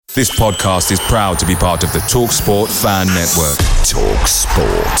This podcast is proud to be part of the TalkSport Fan Network.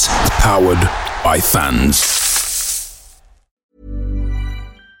 TalkSport. Powered by fans.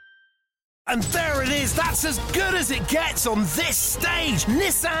 And there it is, that's as good as it gets on this stage.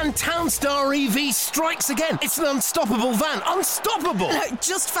 Nissan Townstar EV strikes again. It's an unstoppable van, unstoppable.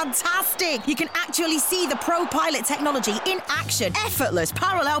 Just fantastic. You can actually see the ProPilot technology in action. Effortless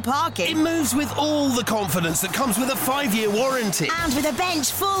parallel parking. It moves with all the confidence that comes with a 5-year warranty. And with a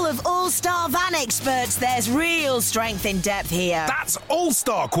bench full of all-star van experts, there's real strength in depth here. That's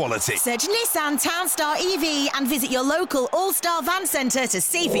all-star quality. Search Nissan Townstar EV and visit your local all-star van centre to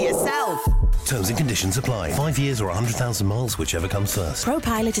see for yourself. Terms and conditions apply. 5 years or 100,000 miles, whichever comes first.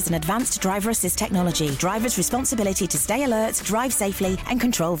 ProPilot is an advanced driver assist technology. Driver's responsibility to stay alert, drive safely and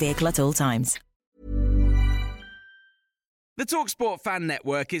control vehicle at all times. The TalkSport Fan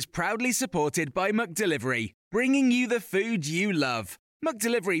Network is proudly supported by McDelivery, bringing you the food you love.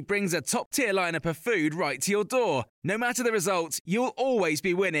 McDelivery brings a top-tier lineup of food right to your door. No matter the result, you'll always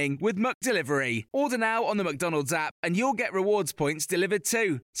be winning with McDelivery. Order now on the McDonald's app and you'll get rewards points delivered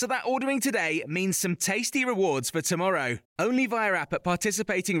too. So that ordering today means some tasty rewards for tomorrow. Only via app at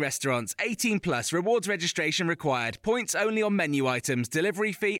participating restaurants. 18 plus. Rewards registration required. Points only on menu items.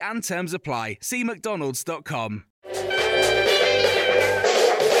 Delivery fee and terms apply. See mcdonalds.com.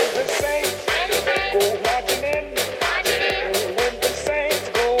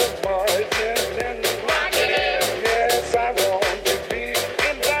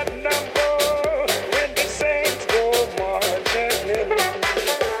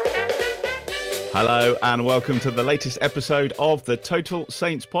 Hello and welcome to the latest episode of the Total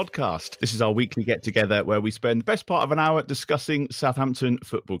Saints podcast. This is our weekly get-together where we spend the best part of an hour discussing Southampton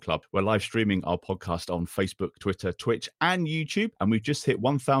Football Club. We're live streaming our podcast on Facebook, Twitter, Twitch and YouTube, and we've just hit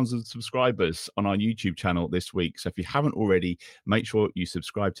 1,000 subscribers on our YouTube channel this week. So if you haven't already, make sure you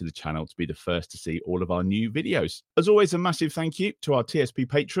subscribe to the channel to be the first to see all of our new videos. As always, a massive thank you to our TSP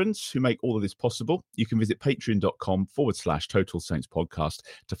patrons who make all of this possible. You can visit patreon.com/Total Saints podcast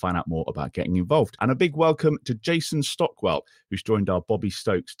to find out more about getting involved. And a big welcome to Jason Stockwell, who's joined our Bobby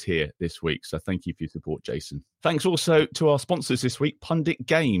Stokes tier this week. So thank you for your support, Jason. Thanks also to our sponsors this week, Pundit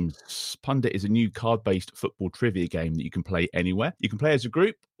Games. Pundit is a new card-based football trivia game that you can play anywhere. You can play as a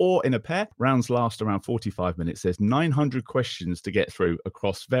group or in a pair. Rounds last around 45 minutes. There's 900 questions to get through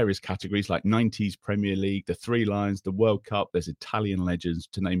across various categories like 90s Premier League, the Three Lions, the World Cup. There's Italian legends,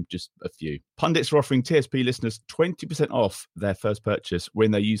 to name just a few. Pundits are offering TSP listeners 20% off their first purchase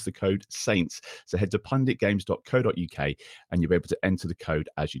when they use the code SAINTS. So head to punditgames.co.uk and you'll be able to enter the code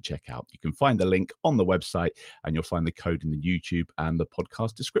as you check out. You can find the link on the website and you'll find the code in the YouTube and the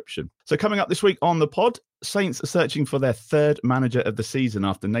podcast description. So coming up this week on the pod, Saints are searching for their third manager of the season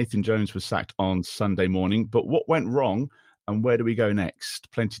after Nathan Jones was sacked on Sunday morning. But what went wrong and where do we go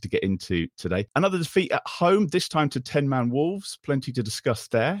next? Plenty to get into today. Another defeat at home, this time to 10-man Wolves. Plenty to discuss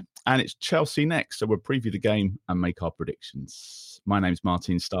there. And it's Chelsea next, so we'll preview the game and make our predictions. My name's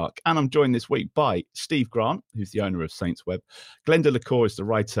Martin Stark, and I'm joined this week by Steve Grant, who's the owner of Saints Web. Glenda Lacour is the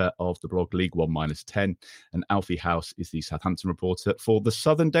writer of the blog League One -10, and Alfie House is the Southampton reporter for the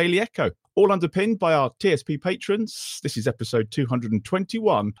Southern Daily Echo. All underpinned by our TSP patrons. This is episode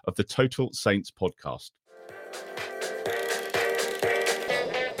 221 of the Total Saints podcast.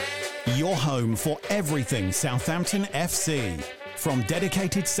 Your home for everything Southampton FC. From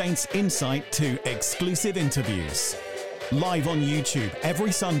dedicated Saints insight to exclusive interviews. Live on YouTube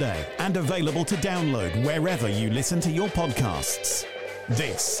every Sunday and available to download wherever you listen to your podcasts.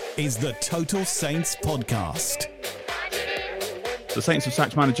 This is the Total Saints podcast. The Saints have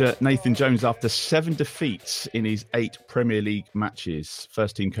sacked manager Nathan Jones after 7 defeats in his 8 Premier League matches.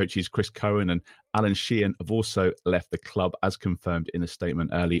 First team coaches Chris Cohen and Alan Sheehan have also left the club, as confirmed in a statement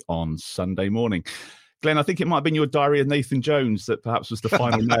early on Sunday morning. Glenn, I think it might have been your diary of Nathan Jones that perhaps was the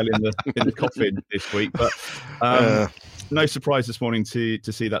final nail in the coffin this week. But no surprise this morning to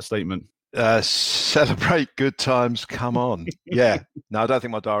see that statement. Celebrate good times, come on. Yeah, no, I don't think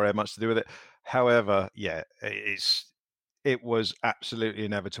my diary had much to do with it. However, yeah, it was absolutely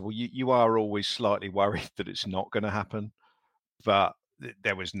inevitable. You are always slightly worried that it's not going to happen, but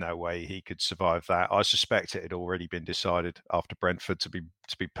there was no way he could survive that. I suspect it had already been decided after Brentford, to be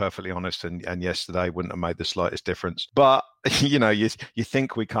perfectly honest, and yesterday wouldn't have made the slightest difference. But you know, you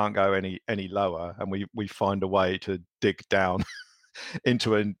think we can't go any lower, and we find a way to dig down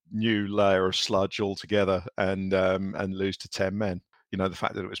into a new layer of sludge altogether and lose to 10 men. You know, the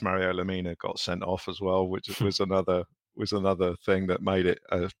fact that it was Mario Lemina got sent off as well, which was another thing that made it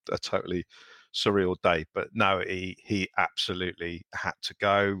a totally surreal day. But no, he absolutely had to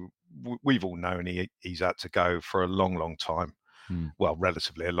go. We've all known he's had to go for a long time. well,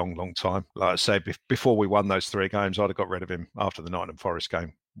 relatively a long time. Like I say, before we won those 3 games, I'd have got rid of him after the Nottingham Forest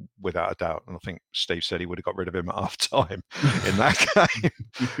game, without a doubt. And I think Steve said he would have got rid of him at half time in that game,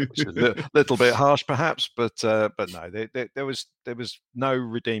 which is a little bit harsh perhaps, but no, there was no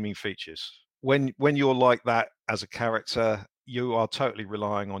redeeming features. When you're like that as a character, you are totally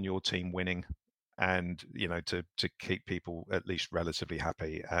relying on your team winning, and to keep people at least relatively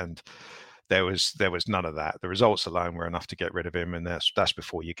happy. And there was none of that. The results alone were enough to get rid of him, and that's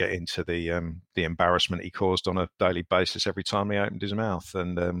before you get into the embarrassment he caused on a daily basis every time he opened his mouth.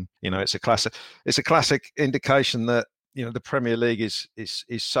 And it's a classic indication that the Premier League is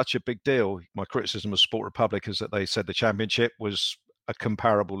such a big deal. My criticism of Sport Republic is that they said the Championship was a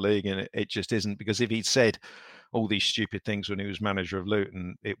comparable league, and it just isn't, because if he'd said all these stupid things when he was manager of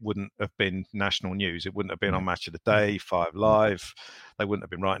Luton, it wouldn't have been national news. It wouldn't have been on Match of the Day, 5 Live. They wouldn't have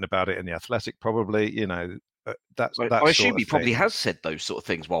been writing about it in The Athletic, probably. That's I assume he probably has said those sort of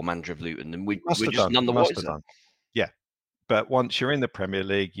things while manager of Luton, and we're just none the wiser. Yeah, but once you're in the Premier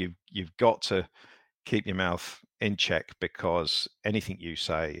League, you've got to keep your mouth in check, because anything you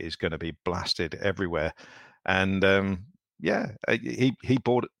say is going to be blasted everywhere. And he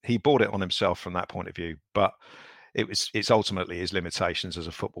bought it on himself from that point of view, but it's ultimately his limitations as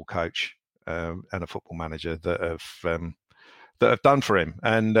a football coach and a football manager that have done for him.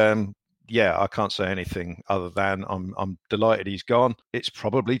 And I can't say anything other than I'm delighted he's gone. It's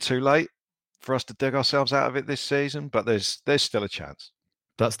probably too late for us to dig ourselves out of it this season, but there's still a chance.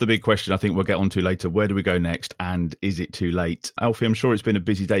 That's the big question I think we'll get onto later. Where do we go next, and is it too late? Alfie, I'm sure it's been a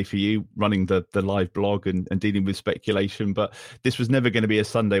busy day for you running the live blog and dealing with speculation, but this was never going to be a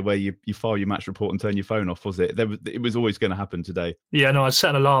Sunday where you file your match report and turn your phone off, was it? It was always going to happen today. Yeah, no, I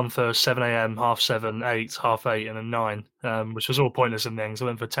set an alarm for 7 a.m, 7:30, 8, 8:30 and then 9, which was all pointless and things. I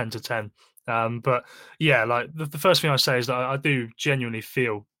went for 10 to 10. But yeah, like the first thing I say is that I do genuinely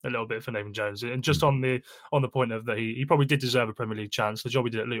feel a little bit for Nathan Jones, and just on the point of that he probably did deserve a Premier League chance. The job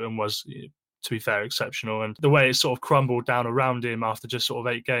he did at Luton was, to be fair, exceptional, and the way it sort of crumbled down around him after just sort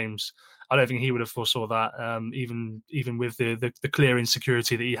of 8 games, I don't think he would have foresaw that. Even with the clear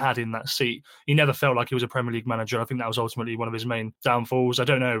insecurity that he had in that seat, he never felt like he was a Premier League manager. I think that was ultimately one of his main downfalls. I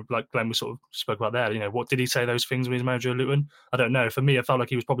don't know, like Glenn, we sort of spoke about there. What did he say those things when he was manager of Luton? I don't know. For me, it felt like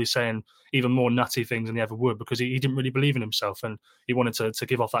he was probably saying even more nutty things than he ever would, because he didn't really believe in himself, and he wanted to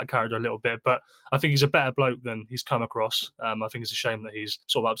give off that character a little bit. But I think he's a better bloke than he's come across. I think it's a shame that he's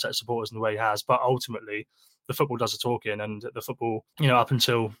sort of upset supporters in the way he has. But ultimately, the football does the talking, and the football, up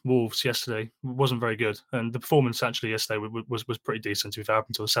until Wolves yesterday, wasn't very good. And the performance actually yesterday was pretty decent, to be fair, up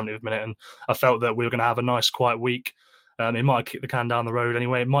until the 70th minute. And I felt that we were going to have a nice, quiet week. It might kick the can down the road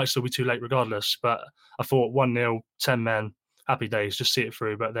anyway. It might still be too late regardless. But I thought 1-0, 10 men, happy days, just see it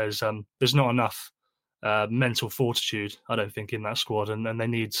through. But there's not enough mental fortitude, I don't think, in that squad, and they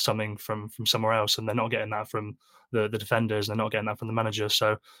need something from somewhere else, and they're not getting that from the defenders, and they're not getting that from the manager.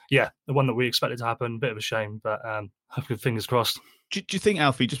 So yeah, the one that we expected to happen, bit of a shame, but hopefully fingers crossed. Do you think,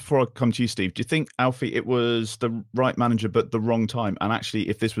 Alfie, just before I come to you, Steve, do you think, Alfie, it was the right manager but the wrong time? And actually,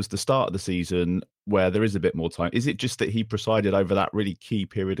 if this was the start of the season where there is a bit more time, is it just that he presided over that really key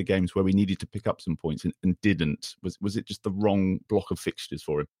period of games where we needed to pick up some points and didn't? Was it just the wrong block of fixtures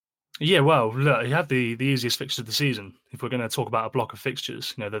for him? Yeah, well, look, he had the easiest fixture of the season. If we're going to talk about a block of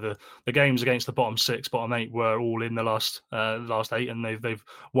fixtures, the games against the bottom 6, bottom 8 were all in the last 8, and they've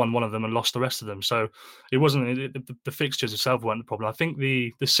won one of them and lost the rest of them. So it wasn't the fixtures itself weren't the problem. I think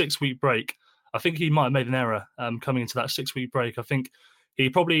the 6-week break, I think he might have made an error coming into that 6-week break. I think he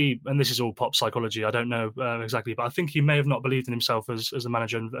probably, and this is all pop psychology, I don't know exactly, but I think he may have not believed in himself as a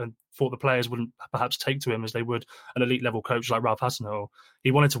manager and thought the players wouldn't perhaps take to him as they would an elite level coach like Ralph Hasenhuttl.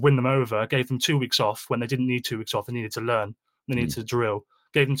 He wanted to win them over, gave them 2 weeks off when they didn't need 2 weeks off. They needed to learn, they needed to drill.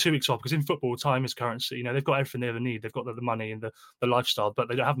 Gave them 2 weeks off because in football, time is currency. They've got everything they ever need. They've got the money and the lifestyle, but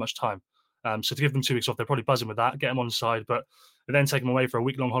they don't have much time. So to give them 2 weeks off, they're probably buzzing with that, get them on side, but they then take them away for a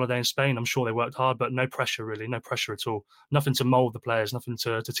week-long holiday in Spain. I'm sure they worked hard, but no pressure really, no pressure at all. Nothing to mould the players, nothing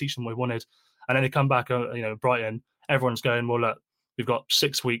to teach them what we wanted. And then they come back, Brighton, everyone's going, well, look, we've got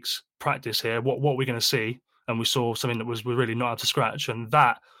 6 weeks practice here. What are we going to see? And we saw something that was really not up to scratch. And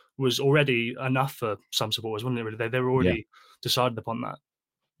that was already enough for some supporters, wasn't it really? They were already decided upon that.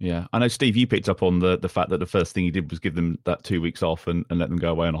 Yeah, I know, Steve, you picked up on the fact that the first thing he did was give them that 2 weeks off and let them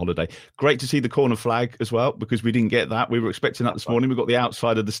go away on a holiday. Great to see the corner flag as well, because we didn't get that. We were expecting that this morning. We got the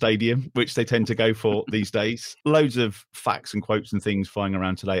outside of the stadium, which they tend to go for these days. Loads of facts and quotes and things flying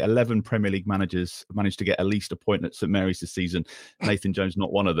around today. 11 Premier League managers managed to get at least a point at St Mary's this season. Nathan Jones,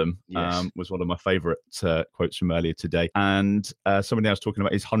 not one of them, was one of my favourite quotes from earlier today. And somebody else talking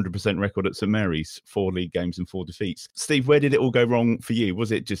about his 100% record at St Mary's, 4 league games and 4 defeats. Steve, where did it all go wrong for you?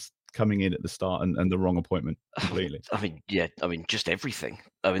 Was it just coming in at the start and the wrong appointment completely? Just everything.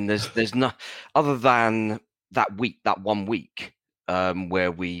 There's no, other than that 1 week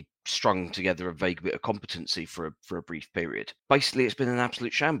where we strung together a vague bit of competency for a brief period. Basically, it's been an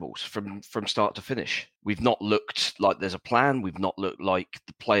absolute shambles from start to finish. We've not looked like there's a plan. We've not looked like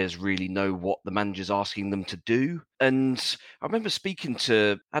the players really know what the manager's asking them to do. And I remember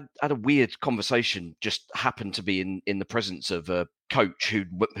had a weird conversation, just happened to be in the presence of a coach who'd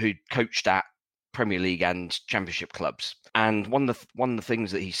coached at Premier League and Championship clubs. And one of the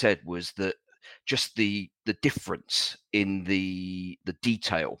things that he said was that just the difference in the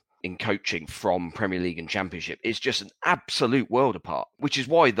detail in coaching from Premier League and Championship is just an absolute world apart, which is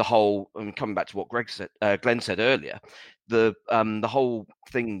why the whole, coming back to what Glenn said earlier, the whole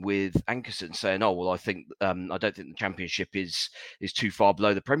thing with Ankerson saying, "Oh well, I don't think the Championship is too far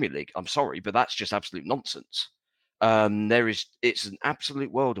below the Premier League." I'm sorry, but that's just absolute nonsense. It's an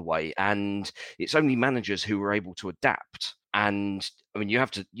absolute world away, and it's only managers who are able to adapt. And you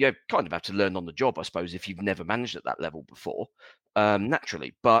kind of have to learn on the job, I suppose, if you've never managed at that level before,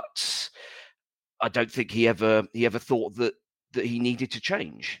 naturally. But I don't think he ever thought that he needed to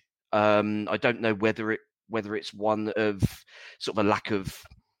change. I don't know whether it's one of sort of a lack of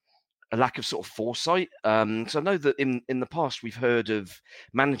sort of foresight. So I know that in the past we've heard of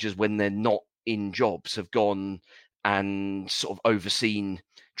managers when they're not in jobs have gone and sort of overseen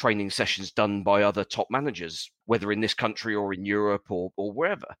training sessions done by other top managers, whether in this country or in Europe or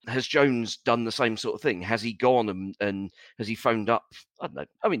wherever. Has Jones done the same sort of thing? Has he gone and has he phoned up? I don't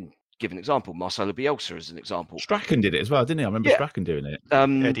know. Give an example. Marcelo Bielsa as an example. Strachan did it as well, didn't he? I remember Strachan doing it.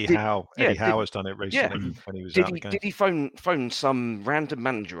 Eddie Howe has done it recently when he was out of the game. Did he phone some random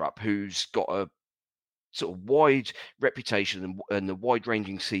manager up who's got a sort of wide reputation and a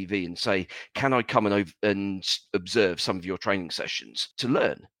wide-ranging CV and say, "Can I come and observe some of your training sessions to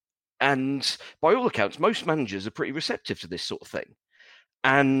learn?" And by all accounts, most managers are pretty receptive to this sort of thing.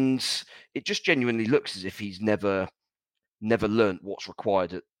 And it just genuinely looks as if he's never learnt what's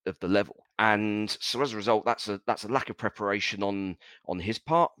required of the level. And so as a result, that's a lack of preparation on his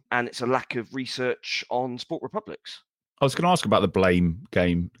part, and it's a lack of research on Sport Republic's. I was going to ask about the blame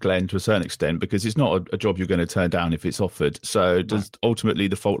game, Glenn, to a certain extent, because it's not a job you're going to turn down if it's offered. So does ultimately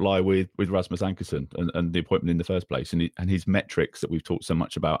the fault lie with Rasmus Ankerson and the appointment in the first place and his metrics that we've talked so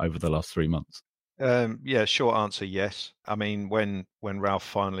much about over the last 3 months? Short answer, yes. I mean, when Ralph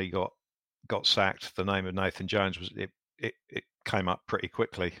finally got sacked, the name of Nathan Jones it came up pretty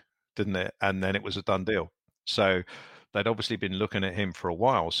quickly, didn't it? And then it was a done deal. So they'd obviously been looking at him for a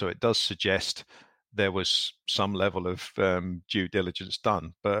while. So it does suggest there was some level of due diligence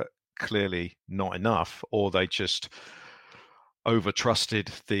done, but clearly not enough, or they just over trusted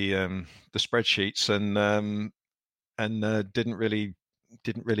the spreadsheets and didn't really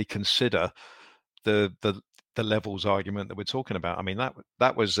consider the levels argument that we're talking about. I mean,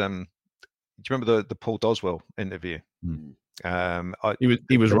 that was. Do you remember the Paul Doswell interview? He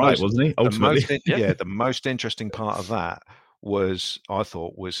was right, wasn't he? Ultimately, the most interesting part of that I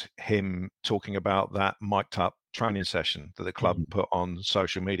thought was him talking about that mic'd up training session that the club put on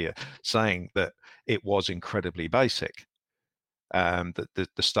social media, saying that it was incredibly basic. The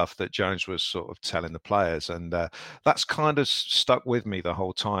stuff that Jones was sort of telling the players, and that's kind of stuck with me the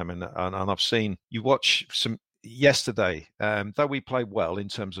whole time. And I've seen you watch some yesterday, though we played well in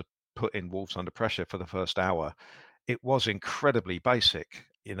terms of putting Wolves under pressure for the first hour. It was incredibly basic.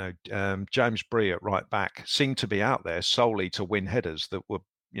 James Bree at right back seemed to be out there solely to win headers that were,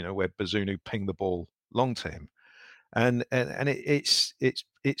 where Bazunu pinged the ball long to him, and it's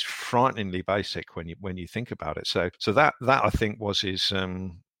frighteningly basic when you think about it. So that I think was his, was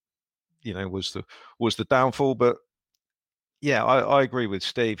the downfall. But yeah, I agree with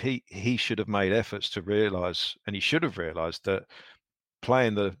Steve. He should have made efforts to realise, and he should have realised that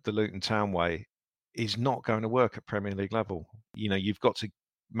playing the Luton Town way is not going to work at Premier League level.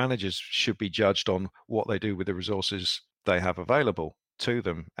 Managers should be judged on what they do with the resources they have available to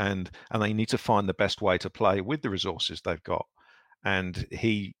them, and they need to find the best way to play with the resources they've got. And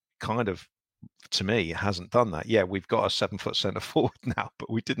he kind of to me, hasn't done that. Yeah, we've got a 7-foot centre forward now, but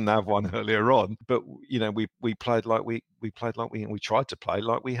we didn't have one earlier on. But we played like we tried to play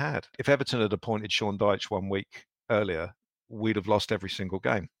like we had. If Everton had appointed Sean Dyche 1 week earlier, we'd have lost every single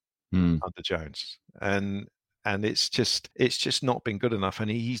game under Jones. And it's just not been good enough.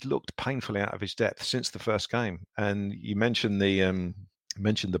 And he's looked painfully out of his depth since the first game. And you mentioned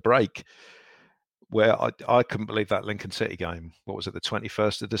the break, where I couldn't believe that Lincoln City game. What was it, the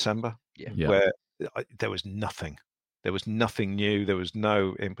 21st of December? Yeah. Where there was nothing. There was nothing new. There was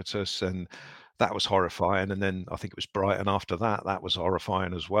no impetus, and that was horrifying. And then I think it was Brighton after that. That was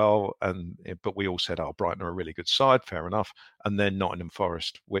horrifying as well. But we all said, "Oh, Brighton are a really good side." Fair enough. And then Nottingham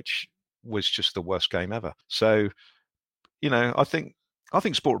Forest, which was just the worst game ever. So, I think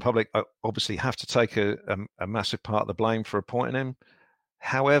Sport Republic obviously have to take a massive part of the blame for appointing him.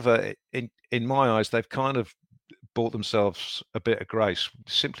 However, in my eyes, they've kind of bought themselves a bit of grace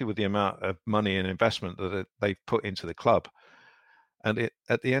simply with the amount of money and investment that they've put into the club. And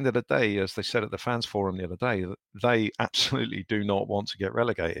at the end of the day, as they said at the fans forum the other day, they absolutely do not want to get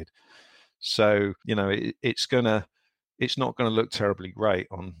relegated. So it's not going to look terribly great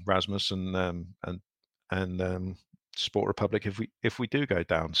on Rasmus and Sport Republic if we do go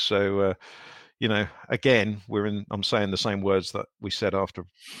down. So. Again, I'm saying the same words that we said after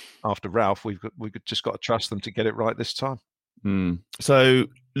Ralph. We've just got to trust them to get it right this time. So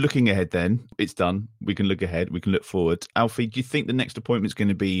looking ahead, then it's done. We can look ahead. We can look forward. Alfie, do you think the next appointment is going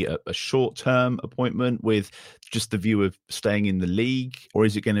to be a short-term appointment with just the view of staying in the league, or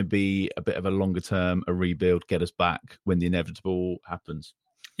is it going to be a bit of a longer-term, a rebuild, get us back when the inevitable happens?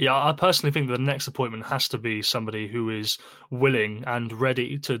 Yeah, I personally think that the next appointment has to be somebody who is willing and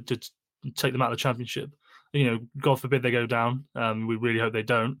ready to take them out of the Championship. God forbid they go down. We really hope they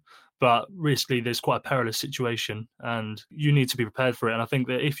don't. But realistically, there's quite a perilous situation, and you need to be prepared for it. And I think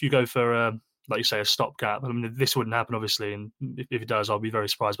that if you go for, like you say, a stopgap, I mean, this wouldn't happen, obviously, and if it does, I'll be very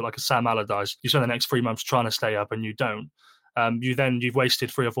surprised. But like a Sam Allardyce, you spend the next 3 months trying to stay up, and you don't. You've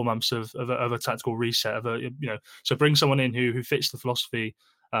wasted 3 or 4 months of a tactical reset. So bring someone in who fits the philosophy.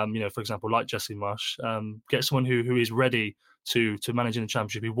 For example, like Jesse Marsch, get someone who is ready to manage in the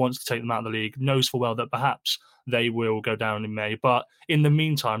Championship, who wants to take them out of the league, knows full well that perhaps they will go down in May, but in the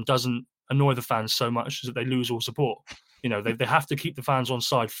meantime doesn't annoy the fans so much that they lose all support. They have to keep the fans on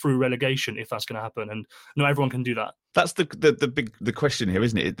side through relegation if that's going to happen, and not everyone can do that. That's the question here,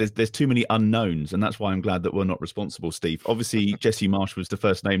 isn't it? There's too many unknowns, and that's why I'm glad that we're not responsible, Steve. Obviously, Jesse Marsch was the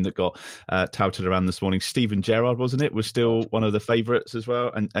first name that got touted around this morning. Steven Gerrard, wasn't it? Was still one of the favourites as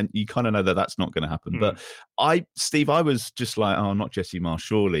well, and you kind of know that that's not going to happen. But Steve, I was just like, oh, not Jesse Marsch,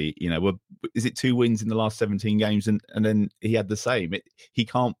 surely. Is it 2 wins in the last 17 games, and then he had the same? He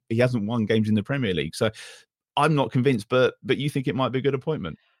hasn't won games in the Premier League, so. I'm not convinced, but you think it might be a good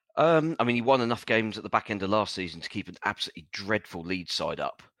appointment? He won enough games at the back end of last season to keep an absolutely dreadful Leeds side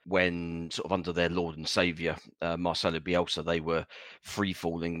up when sort of under their Lord and Saviour, Marcelo Bielsa, they were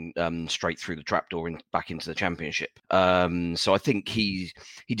free-falling straight through the trapdoor and back into the Championship. So I think he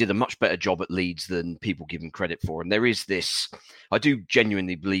did a much better job at Leeds than people give him credit for. And there is this, I do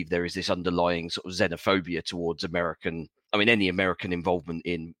genuinely believe there is this underlying sort of xenophobia towards any American involvement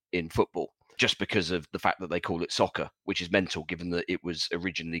in football. Just because of the fact that they call it soccer, which is mental, given that it was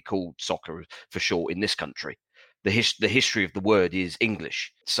originally called soccer for short in this country. The history of the word is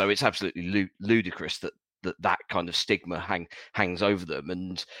English, so it's absolutely ludicrous that kind of stigma hangs over them,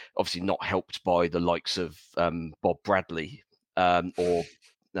 and obviously not helped by the likes of Bob Bradley or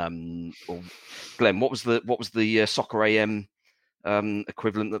Glenn. What was the Soccer AM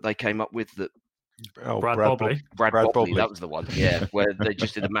equivalent that they came up with? That. Brad Bobley. Brad Bobley, that was the one. Yeah, where they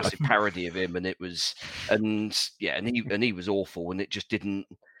just did a massive parody of him, and it was, and he was awful, and it just didn't.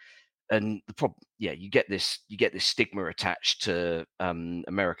 And the problem, you get this stigma attached to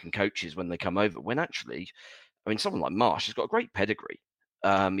American coaches when they come over. When actually, someone like Marsch has got a great pedigree.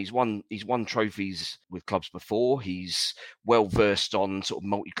 He's won trophies with clubs before. He's well versed on sort of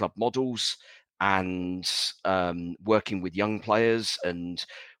multi-club models and working with young players and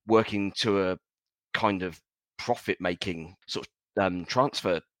working to a kind of profit-making sort of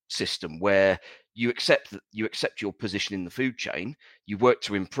transfer system where you accept your position in the food chain, you work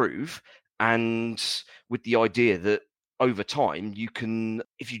to improve, and with the idea that over time you can,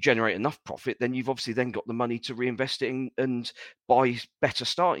 if you generate enough profit, then you've obviously then got the money to reinvest it in and buy better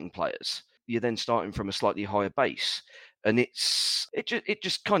starting players. You're then starting from a slightly higher base, and it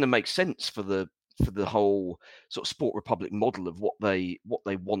just kind of makes sense for the whole sort of Sport Republic model of what they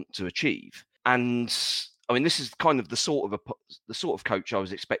want to achieve. And this is kind of the sort of coach I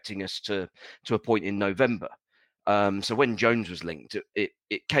was expecting us to appoint in November. So when Jones was linked, it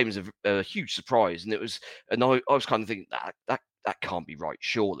came as a huge surprise, and I was kind of thinking that can't be right,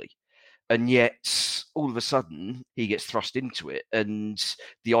 surely. And yet, all of a sudden, he gets thrust into it, and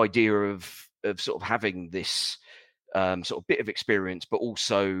the idea of sort of having this sort of bit of experience, but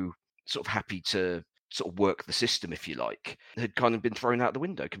also sort of happy to sort of work the system, if you like, had kind of been thrown out the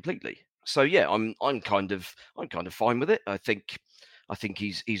window completely. So yeah, I'm kind of fine with it. I think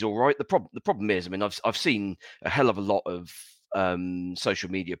he's all right. The problem is, I mean, I've seen a hell of a lot of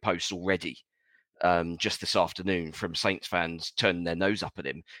social media posts already just this afternoon from Saints fans turning their nose up at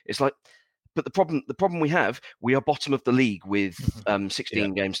him. It's like, but the problem we are bottom of the league with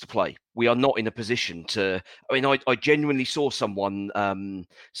 16 games to play. We are not in a position to. I mean, I genuinely saw someone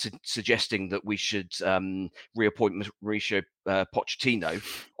suggesting that we should reappoint Mauricio Pochettino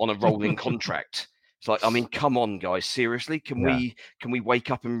on a rolling contract. It's like, I mean, come on, guys, seriously, can we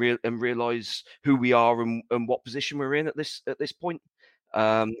wake up and realize who we are and what position we're in at this point?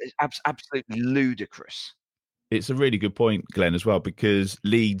 It's absolutely ludicrous. It's a really good point, Glenn, as well, because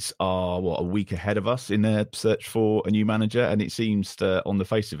Leeds are a week ahead of us in their search for a new manager, and it seems that on the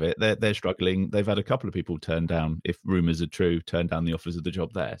face of it, they're struggling. They've had a couple of people turn down, if rumours are true, turn down the offers of the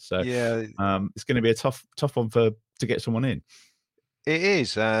job there. So it's going to be a tough one to get someone in. It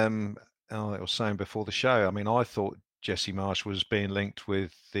is. I was saying before the show. I mean, I thought Jesse Marsch was being linked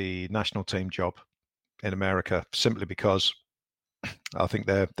with the national team job in America simply because I think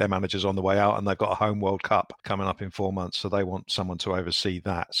their manager's on the way out and they've got a home World Cup coming up in 4 months, so they want someone to oversee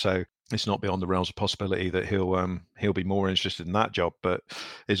that. So it's not beyond the realms of possibility that he'll be more interested in that job. But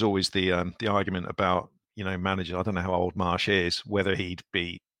there's always the argument about manager. I don't know how old Marsch is, whether he'd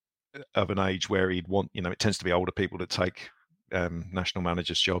be of an age where he'd want. It tends to be older people that take national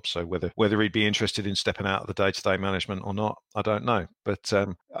managers' jobs. So whether he'd be interested in stepping out of the day-to-day management or not, I don't know. But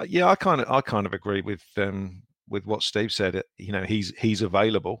I kind of agree with what Steve said. He's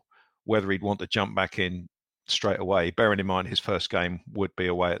available. Whether he'd want to jump back in straight away, bearing in mind his first game would be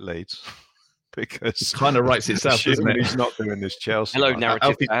away at Leeds, because it kind of writes itself, doesn't it? He's not doing this Chelsea. Hello,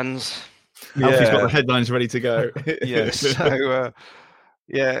 narrative fans. Alfie's got the headlines ready to go. Yeah, so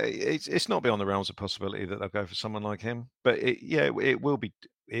it's not beyond the realms of possibility that they'll go for someone like him. But it will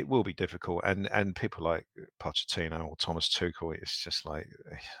be difficult, and people like Pochettino or Thomas Tuchel, it's just like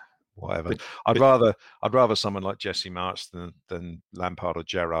whatever. I'd rather someone like Jesse Marsch than Lampard or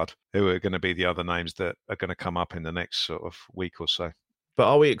Gerrard, who are going to be the other names that are going to come up in the next sort of week or so. But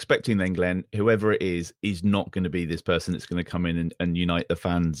are we expecting then, Glenn, whoever it is not going to be this person that's going to come in and unite the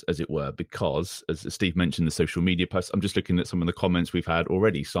fans, as it were? Because, as Steve mentioned, the social media posts, I'm just looking at some of the comments we've had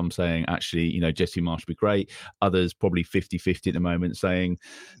already. Some saying, actually, Jesse Marsch would be great. Others probably 50-50 at the moment, saying,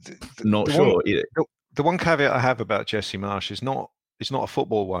 not sure. The one caveat I have about Jesse Marsch is it's not a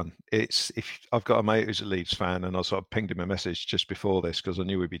football one. It's if I've got a mate who's a Leeds fan, and I sort of pinged him a message just before this because I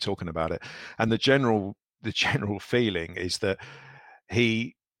knew we'd be talking about it. And the general feeling is that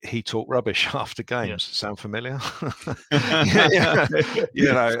he talked rubbish after games. Yeah. Sound familiar?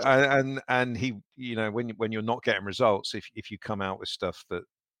 And he, when you're not getting results, if you come out with stuff that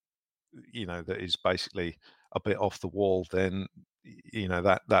that is basically a bit off the wall, then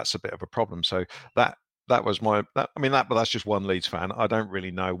that's a bit of a problem. So that was but that's just one Leeds fan. I don't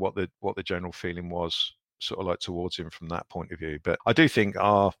really know what the general feeling was sort of like towards him from that point of view. But I do think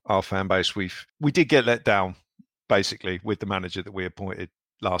our fan base, we did get let down basically with the manager that we appointed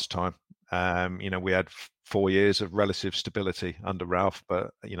last time. We had 4 years of relative stability under Ralph,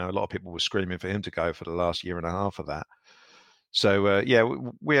 but a lot of people were screaming for him to go for the last year and a half of that. So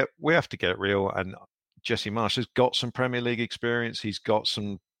we have to get real. And Jesse Marsch has got some Premier League experience. He's got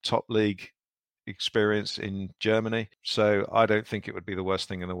some top league experience in Germany. So I don't think it would be the worst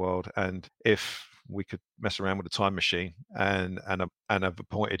thing in the world. And if we could mess around with a time machine and have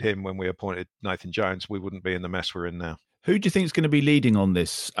appointed him when we appointed Nathan Jones, we wouldn't be in the mess we're in now. Who do you think is going to be leading on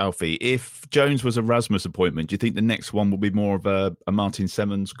this, Alfie? If Jones was a Rasmus appointment, do you think the next one will be more of a Martin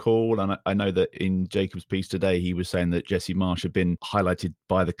Semmens call? And I know that in Jacob's piece today, he was saying that Jesse Marsch had been highlighted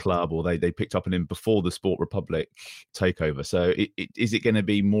by the club, or they picked up on him before the Sport Republic takeover. So is it going to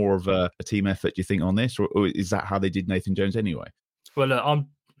be more of a team effort, do you think, on this? Or is that how they did Nathan Jones anyway? Well, I'm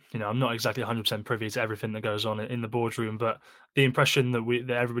not exactly 100% privy to everything that goes on in the boardroom, but the impression that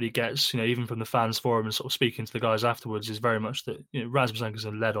everybody gets, even from the fans forum and sort of speaking to the guys afterwards, is very much that Rasmus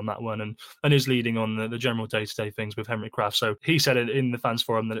Ankersen led on that one and is leading on the general day-to-day things with Henrik Kraft. So he said it in the fans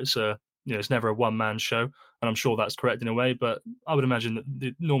forum that it's never a one-man show, and I'm sure that's correct in a way, but I would imagine that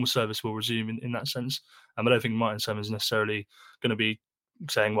the normal service will resume in that sense. I don't think Martin Semmens is necessarily going to be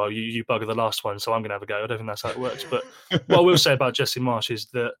saying, well, you bugger the last one, so I'm going to have a go. I don't think that's how it works. But what I will say about Jesse Marsch is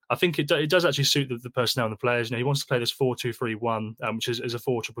that I think it does actually suit the personnel and the players. He wants to play this 4-2-3-1, which is a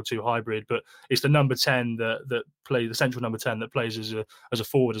 4-2-2 hybrid, but it's the number 10 that play the central number 10 that plays as a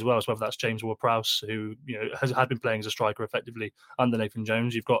forward as well. So whether that's James Ward-Prowse, who had been playing as a striker effectively under Nathan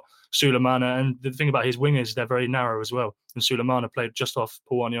Jones. You've got Sulemana, and the thing about his wingers, they're very narrow as well. And Sulemana played just off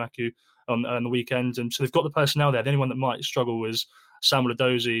Paul Anuaku on the weekend, and so they've got the personnel there. The only one that might struggle was Samuel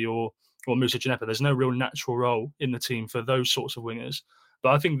Edozie or Musa Djenepo. There's no real natural role in the team for those sorts of wingers.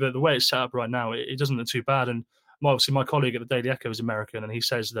 But I think that the way it's set up right now, it doesn't look too bad. And obviously, my colleague at the Daily Echo is American, and he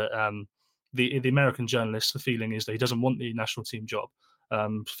says that the American journalist, the feeling is that he doesn't want the national team job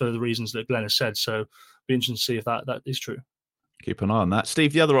for the reasons that Glenn has said. So it'll be interesting to see if that is true. Keep an eye on that.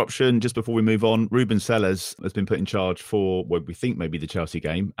 Steve, the other option, just before we move on, Ruben Sellers has been put in charge for what we think may be the Chelsea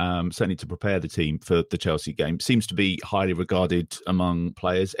game, certainly to prepare the team for the Chelsea game. Seems to be highly regarded among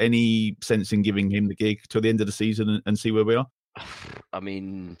players. Any sense in giving him the gig till the end of the season and see where we are? I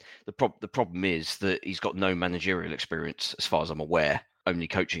mean, the problem is that he's got no managerial experience, as far as I'm aware, only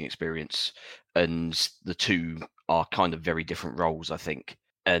coaching experience. And the two are kind of very different roles, I think.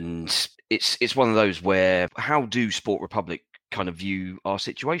 And it's one of those where, how do Sport Republic kind of view our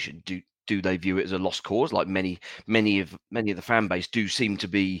situation? Do they view it as a lost cause? Like many of the fan base do seem to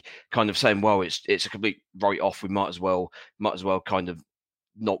be kind of saying, well, it's a complete write off. We might as well kind of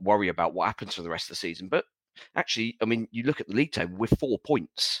not worry about what happens for the rest of the season. But actually, I mean, you look at the league table, we're 4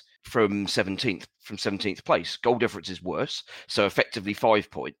 points from 17th place. Goal difference is worse, so effectively 5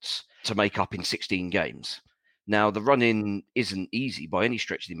 points to make up in 16 games. Now, the run-in isn't easy by any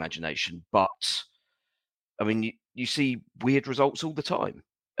stretch of the imagination, but I mean, you see weird results all the time.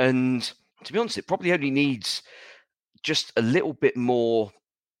 And to be honest, it probably only needs just a little bit more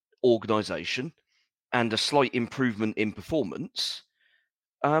organisation and a slight improvement in performance,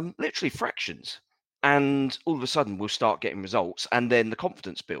 literally fractions. And all of a sudden, we'll start getting results, and then the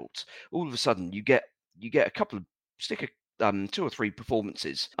confidence builds. All of a sudden, you get a couple of 2 or 3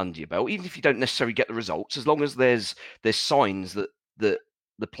 performances under your belt, even if you don't necessarily get the results. As long as there's signs that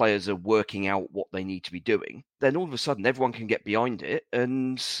the players are working out what they need to be doing, then all of a sudden everyone can get behind it,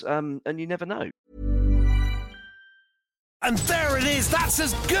 and you never know. And there it is, that's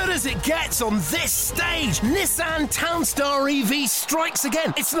as good as it gets on this stage. Nissan Townstar EV strikes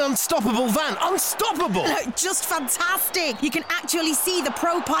again. It's an unstoppable van, unstoppable. Just fantastic. You can actually see the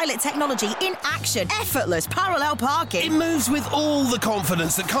ProPilot technology in action. Effortless parallel parking. It moves with all the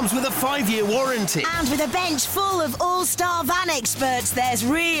confidence that comes with a 5-year warranty. And with a bench full of all-star van experts, there's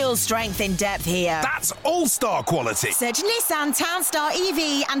real strength in depth here. That's all-star quality. Search Nissan Townstar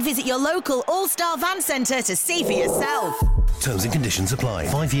EV and visit your local all-star van centre to see for yourself. Terms and conditions apply.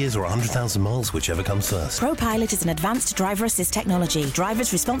 5 years or 100,000 miles, whichever comes first. ProPilot is an advanced driver assist technology.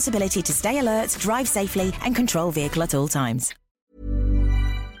 Driver's responsibility to stay alert, drive safely, and control vehicle at all times.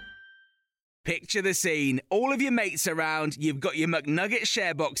 Picture the scene. All of your mates around, you've got your McNugget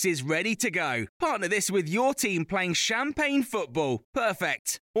share boxes ready to go. Partner this with your team playing champagne football.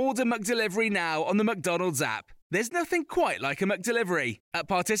 Perfect. Order McDelivery now on the McDonald's app. There's nothing quite like a McDelivery. At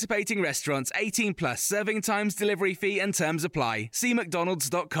participating restaurants, 18 plus, serving times, delivery fee and terms apply. See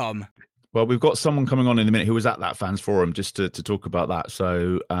mcdonalds.com. Well, we've got someone coming on in a minute who was at that fans forum just to talk about that.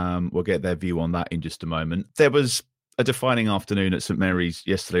 So we'll get their view on that in just a moment. There was a defining afternoon at St Mary's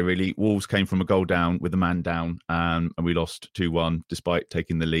yesterday, really. Wolves came from a goal down with a man down, and we lost 2-1 despite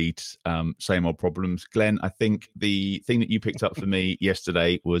taking the lead. Same old problems. Glenn, I think the thing that you picked up for me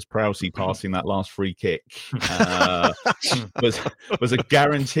yesterday was Prowse passing that last free kick. Was a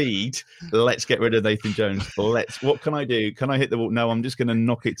guaranteed, let's get rid of Nathan Jones. What can I do? Can I hit the wall? No, I'm just going to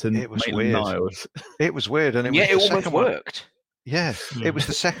knock it to Maitland-Niles. It was weird. And it almost worked. Yeah, it was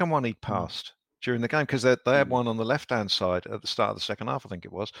the second one he passed during the game, because they had one on the left-hand side at the start of the second half, I think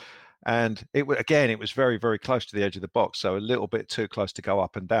it was. And it was very, very close to the edge of the box, so a little bit too close to go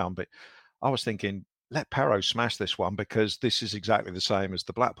up and down. But I was thinking, let Parrow smash this one, because this is exactly the same as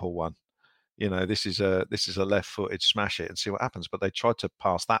the Blackpool one. You know, this is a left-footed smash it and see what happens. But they tried to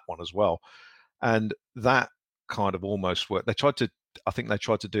pass that one as well, and that kind of almost worked. I think they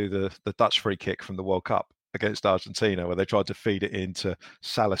tried to do the Dutch free kick from the World Cup against Argentina, where they tried to feed it into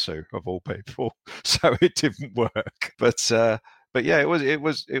Salisu of all people, so it didn't work. But yeah, it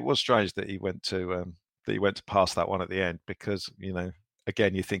was strange that he went to pass that one at the end, because, you know,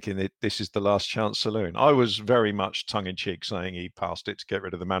 again, you're thinking that this is the last chance saloon. I was very much tongue in cheek saying he passed it to get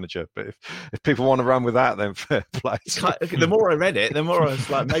rid of the manager, but if people want to run with that, then fair play. The more I read it, the more I was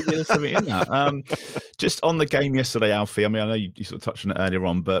like, maybe there's something in that. Just on the game yesterday, Alfie, I mean, I know you sort of touched on it earlier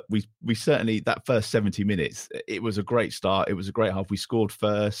on, but we certainly, that first 70 minutes, it was a great start. It was a great half. We scored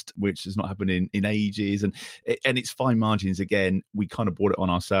first, which has not happened in ages. And it's fine margins again. We kind of brought it on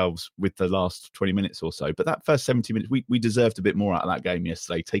ourselves with the last 20 minutes or so. But that first 70 minutes, we deserved a bit more out of that game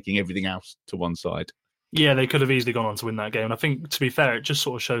yesterday, taking everything else to one side. Yeah, they could have easily gone on to win that game. And I think, to be fair, it just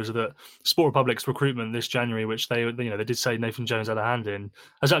sort of shows that Sport Republic's recruitment this January, which they did say Nathan Jones had a hand in,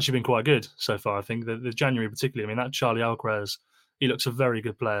 has actually been quite good so far. I think the January particularly, I mean, that Charlie Alcaraz, he looks a very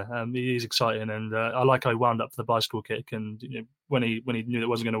good player. He's exciting, and I like how he wound up for the bicycle kick. And when he knew it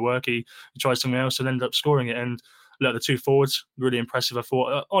wasn't going to work, he tried something else and ended up scoring it. And look, the two forwards, really impressive. I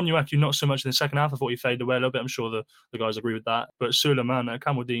thought Onuaku, not so much in the second half. I thought he faded away a little bit. I'm sure the guys agree with that. But Suleiman,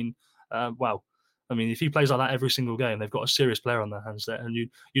 Kamaldeen, wow. I mean, if he plays like that every single game, they've got a serious player on their hands there. And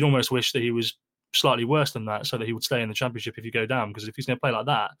you'd almost wish that he was slightly worse than that so that he would stay in the Championship if you go down. Because if he's going to play like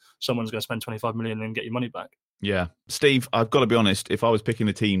that, someone's going to spend 25 million and get your money back. Yeah. Steve, I've got to be honest, if I was picking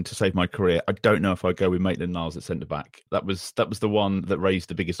a team to save my career, I don't know if I'd go with Maitland-Niles at centre-back. That was the one that raised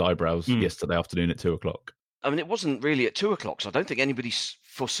the biggest eyebrows yesterday afternoon at 2:00. I mean, it wasn't really at 2:00, so I don't think anybody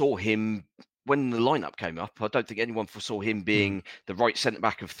foresaw him when the lineup came up. I don't think anyone foresaw him being the right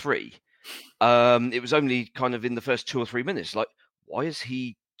centre-back of three. It was only kind of in the first 2 or 3 minutes, like, why is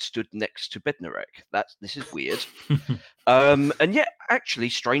he stood next to Bednarek? This is weird. And yet, actually,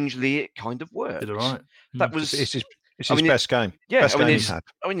 strangely, it kind of worked. Did all right. That was it's his best game. Yeah, best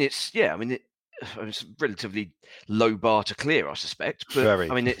game it's a relatively low bar to clear, I suspect. But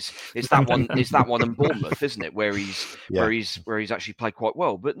Very. I mean, it's that one. It's that one in Bournemouth, isn't it? Where he's actually played quite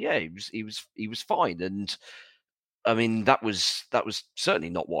well. But yeah, he was fine. And I mean, that was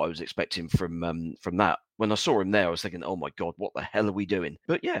certainly not what I was expecting from that. When I saw him there, I was thinking, "Oh my God, what the hell are we doing?"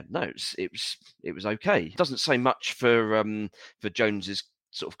 But yeah, no, it was okay. It doesn't say much for Jones's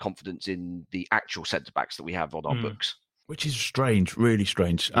sort of confidence in the actual centre backs that we have on our books. Which is strange, really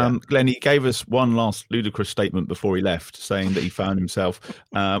strange. Yeah. Glenn, he gave us one last ludicrous statement before he left, saying that he found himself,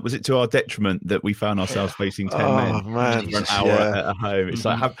 was it to our detriment that we found ourselves facing 10 men for an hour at home? It's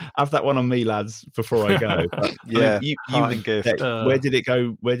like, have that one on me, lads, before I go. But, where did it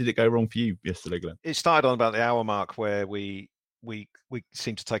go? Where did it go wrong for you yesterday, Glenn? It started on about the hour mark where we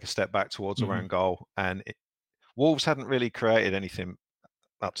seemed to take a step back towards our own goal, and Wolves hadn't really created anything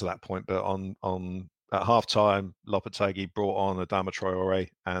up to that point, but on at half-time, Lopetegui brought on Adama Traore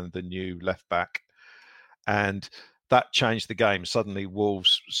and the new left-back, and that changed the game. Suddenly,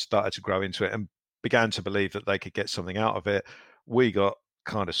 Wolves started to grow into it and began to believe that they could get something out of it. We got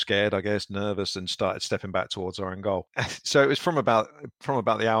kind of scared, I guess, nervous, and started stepping back towards our own goal. So it was from about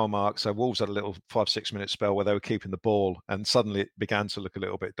the hour mark. So Wolves had a little 5-6 minute spell where they were keeping the ball, and suddenly it began to look a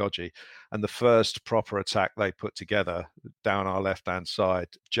little bit dodgy. And the first proper attack they put together down our left-hand side,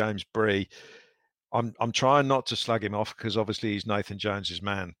 James Bree, I'm trying not to slag him off because obviously he's Nathan Jones's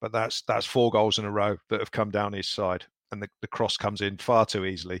man, but that's 4 goals in a row that have come down his side, and the cross comes in far too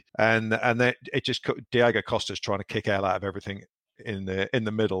easily, and then it just Diego Costa's trying to kick out of everything in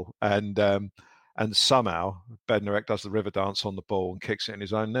the middle, and somehow Bednarek does the river dance on the ball and kicks it in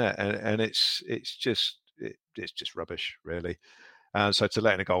his own net, and it's just rubbish, really. So to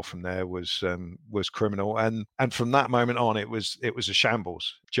let in a goal from there was criminal, and from that moment on, it was a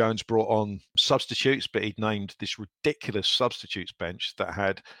shambles. Jones brought on substitutes, but he'd named this ridiculous substitutes bench that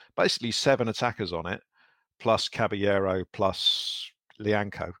had basically 7 attackers on it, plus Caballero, plus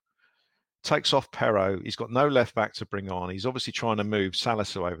Lianco. Takes off Perro. He's got no left back to bring on. He's obviously trying to move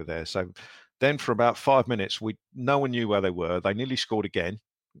Salisu over there. So then for about 5 minutes, no one knew where they were. They nearly scored again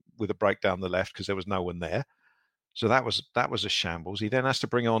with a break down the left because there was no one there. So that was a shambles. He then has to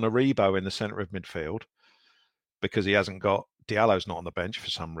bring on Aribo in the centre of midfield because he hasn't got Diallo's not on the bench for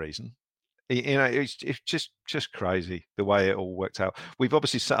some reason. It's just crazy the way it all worked out. We've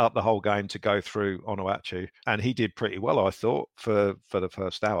obviously set up the whole game to go through Onuachu, and he did pretty well, I thought, for the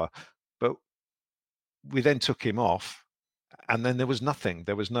first hour. But we then took him off, and then there was nothing.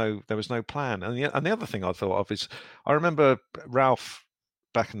 There was no plan. And the other thing I thought of is I remember Ralph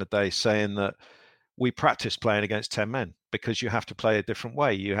back in the day saying that we practice playing against 10 men because you have to play a different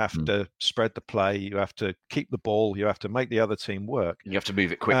way. You have to spread the play. You have to keep the ball. You have to make the other team work. You have to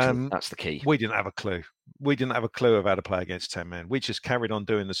move it quickly. That's the key. We didn't have a clue. We didn't have a clue of how to play against 10 men. We just carried on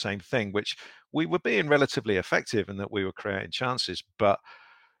doing the same thing, which we were being relatively effective in that we were creating chances. But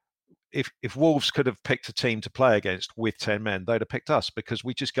if Wolves could have picked a team to play against with 10 men, they'd have picked us because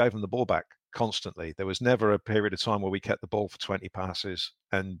we just gave them the ball back constantly. There was never a period of time where we kept the ball for 20 passes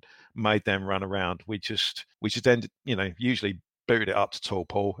and made them run around. We just ended, usually booted it up to Tall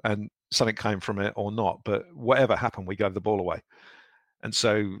Paul and something came from it or not. But whatever happened, we gave the ball away. And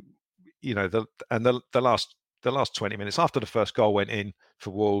so the last 20 minutes after the first goal went in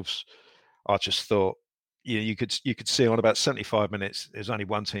for Wolves, I just thought, you could see on about 75 minutes, there's only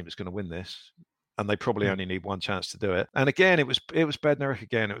one team that's going to win this, and they probably only need one chance to do it. And again, it was Bednarek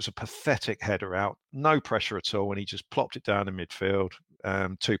again. It was a pathetic header out, no pressure at all, and he just plopped it down in midfield.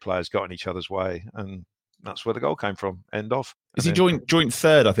 Two players got in each other's way, and that's where the goal came from. End of. Is he joint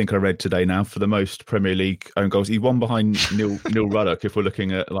third? I think I read today now for the most Premier League own goals. He won behind Neil Ruddock. If we're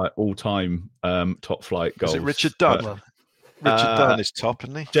looking at like all-time top flight goals, is it Richard Dunn? Richard Dunn is top,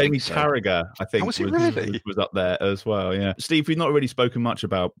 isn't he? Jamie Carragher, I think, was up there as well. Yeah, Steve, we've not really spoken much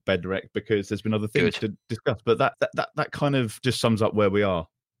about Bednarek because there's been other things to discuss, but that kind of just sums up where we are.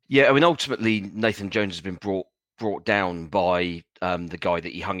 Yeah, I mean, ultimately, Nathan Jones has been brought down by the guy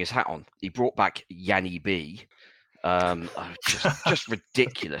that he hung his hat on. He brought back Yanni B. Just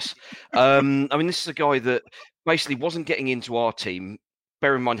ridiculous. I mean, this is a guy that basically wasn't getting into our team.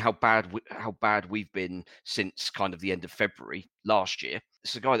 Bear in mind how bad we've been since kind of the end of February last year.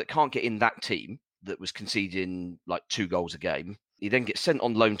 It's a guy that can't get in that team that was conceding like 2 goals a game. He then gets sent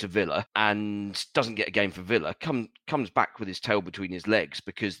on loan to Villa and doesn't get a game for Villa. Comes back with his tail between his legs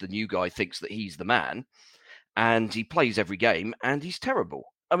because the new guy thinks that he's the man, and he plays every game and he's terrible.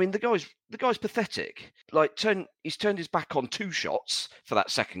 I mean, the guy's pathetic. Like, he's turned his back on 2 shots for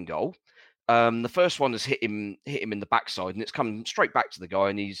that second goal. The first one has hit him in the backside, and it's come straight back to the guy.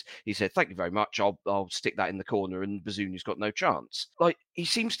 And he said, "Thank you very much. I'll stick that in the corner." And Bazuni's got no chance. Like, he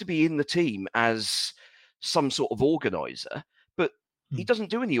seems to be in the team as some sort of organizer, but he doesn't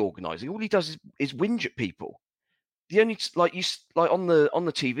do any organising. All he does is whinge at people. The only on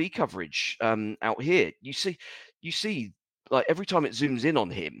the TV coverage out here, you see like every time it zooms in on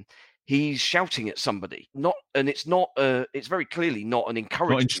him, he's shouting at somebody. It's very clearly not an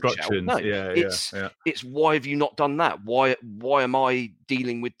encouragement. Not instructions. No, it's why have you not done that? Why am I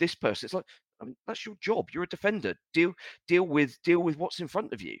dealing with this person? It's like, I mean, that's your job. You're a defender. Deal with what's in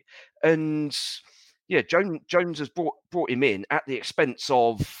front of you. And yeah, Jones has brought him in at the expense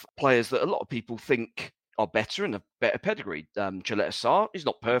of players that a lot of people think are better and a better pedigree. Chaleta Sarr is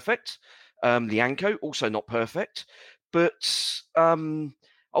not perfect. Lianco also not perfect, but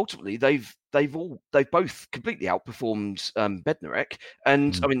ultimately they've both completely outperformed Bednarek.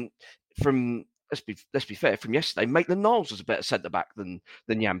 And I mean, let's be fair, from yesterday, Maitland-Niles was a better centre back than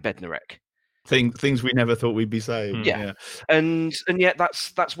Jan Bednarek. Things we never thought we'd be saying. Yeah. And yet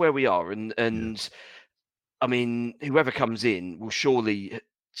that's where we are. And I mean, whoever comes in will surely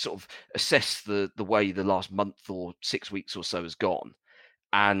sort of assess the way the last month or 6 weeks or so has gone,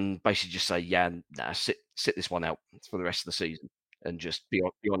 and basically just say, sit this one out for the rest of the season and just be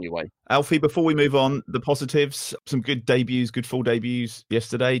on your way. Alfie, before we move on, the positives, some good full debuts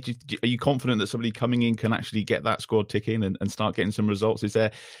yesterday. Are you confident that somebody coming in can actually get that squad ticking and start getting some results? Is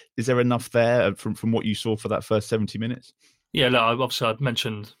there enough there from what you saw for that first 70 minutes? Yeah, look, obviously I'd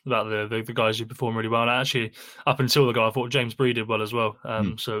mentioned about the guys who performed really well. And actually, up until the guy, I thought James Bree did well as well.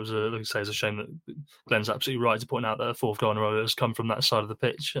 So it was like I say, it's a shame that Glenn's absolutely right to point out that a 4th goal in a row has come from that side of the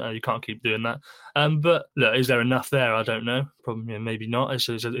pitch. You can't keep doing that. But look, is there enough there? I don't know. Probably, maybe not. It's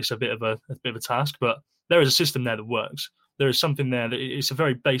a bit of a task, but there is a system there that works. There is something there that it's a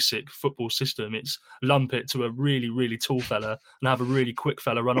very basic football system. It's lump it to a really, really tall fella and have a really quick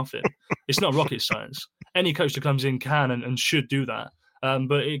fella run off it. It's not rocket science. Any coach that comes in can and should do that.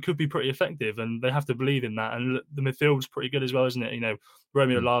 But it could be pretty effective, and they have to believe in that. And the midfield's pretty good as well, isn't it? You know,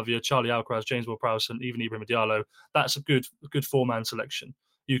 Romeo Lavia, Charlie Alcaraz, James Ward-Prowse, and even Ibrahima Diallo. That's a good 4-man selection.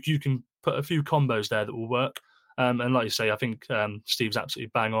 You can put a few combos there that will work. And like you say, I think Steve's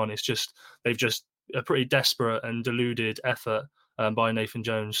absolutely bang on. It's just they've just a pretty desperate and deluded effort by Nathan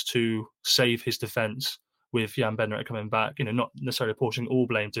Jones to save his defence with Jan Bednarek coming back. You know, not necessarily apportioning all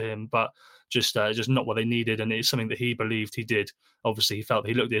blame to him, but just not what they needed. And it's something that he believed he did. Obviously, he felt that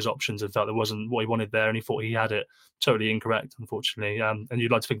he looked at his options and felt there wasn't what he wanted there, and he thought he had it. Totally incorrect, unfortunately. And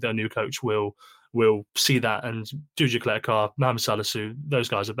you'd like to think that a new coach will see that, and Dujik Letakar, Mohamed Salisu, those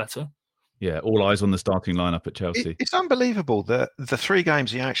guys are better. Yeah, all eyes on the starting lineup at Chelsea. It's unbelievable that the 3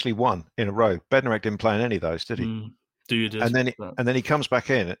 games he actually won in a row, Bednarek didn't play in any of those, did he? And then he comes back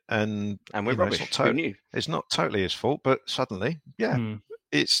in and we're rubbish. It's not totally his fault, but suddenly,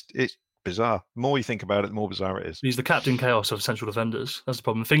 it's bizarre. The more you think about it, the more bizarre it is. He's the Captain Chaos of central defenders. That's the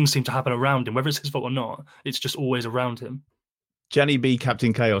problem. Things seem to happen around him, whether it's his fault or not. It's just always around him. Gianni B,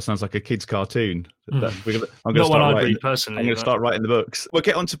 Captain Chaos sounds like a kid's cartoon. I'm going to start writing the books. We'll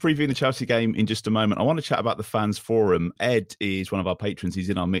get on to previewing the Chelsea game in just a moment. I want to chat about the fans forum. Ed is one of our patrons. He's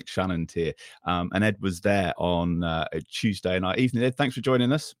in our Mick Shannon tier. And Ed was there on a Tuesday night evening. Ed, thanks for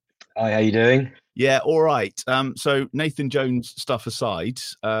joining us. Hi, how you doing? Yeah, all right. So Nathan Jones stuff aside,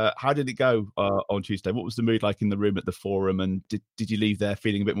 how did it go on Tuesday? What was the mood like in the room at the Forum, and did you leave there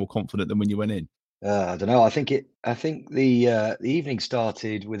feeling a bit more confident than when you went in? I don't know. I think the evening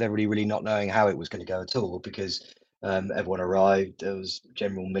started with everybody really not knowing how it was going to go at all because everyone arrived. There was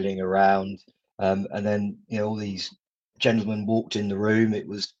general milling around, and then all these gentlemen walked in the room. It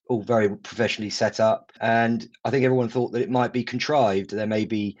was all very professionally set up, and I think everyone thought that it might be contrived. There may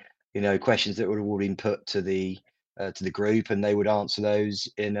be questions that would have already been put to the group, and they would answer those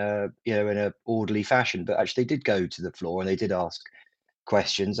in a orderly fashion. But actually, they did go to the floor and they did ask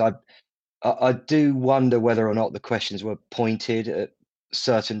questions. I do wonder whether or not the questions were pointed at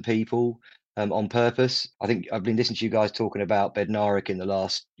certain people on purpose. I think I've been listening to you guys talking about Bednarek in the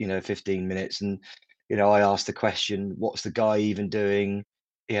last 15 minutes, and I asked the question, what's the guy even doing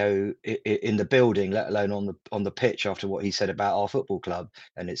in the building, let alone on the pitch, after what he said about our football club?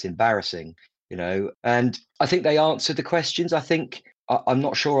 And it's embarrassing, and I think they answered the questions. I think I'm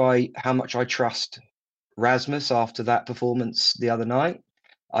not sure how much I trust Rasmus after that performance the other night.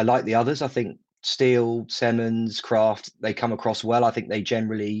 I like the others. I think Steele, Semmens, Kraft, they come across well. I think they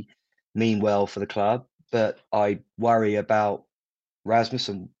generally mean well for the club, but I worry about Rasmus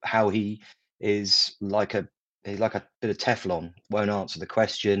and how he is like a bit of Teflon. Won't answer the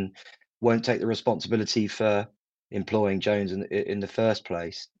question, won't take the responsibility for employing Jones in the first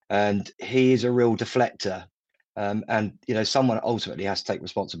place, and he is a real deflector. And someone ultimately has to take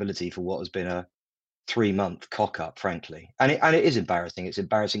responsibility for what has been a 3-month cock up, frankly, and it is embarrassing. It's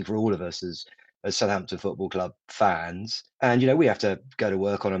embarrassing for all of us as Southampton Football Club fans, and we have to go to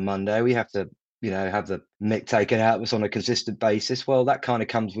work on a Monday. We have to have the mick taken out of us on a consistent basis. Well, that kind of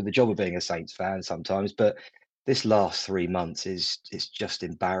comes with the job of being a Saints fan sometimes, but this last 3 months is just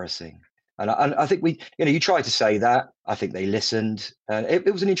embarrassing. And I think you tried to say that. I think they listened, and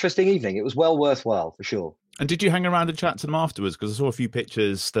it was an interesting evening. It was well worthwhile for sure. And did you hang around and chat to them afterwards? Because I saw a few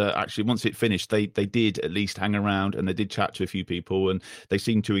pictures that actually, once it finished, they did at least hang around and they did chat to a few people, and they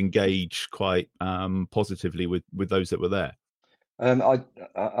seemed to engage quite positively with those that were there.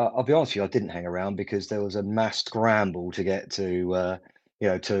 I'll be honest with you, I didn't hang around because there was a mass scramble to get to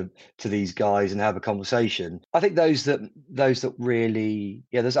these guys and have a conversation. I think those that really,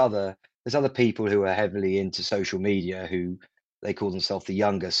 there's other people who are heavily into social media who they call themselves the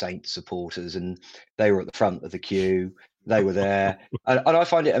younger Saints supporters, and they were at the front of the queue. They were there, and I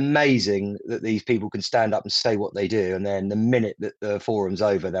find it amazing that these people can stand up and say what they do, and then the minute that the forum's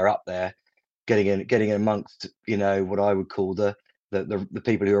over, they're up there, getting in amongst what I would call the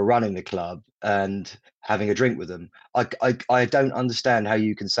people who are running the club and having a drink with them. I don't understand how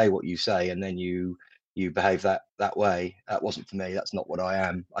you can say what you say and then you behave that way. That wasn't for me. That's not what I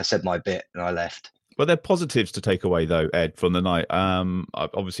am. I said my bit and I left. Well, there are positives to take away, though, Ed, from the night.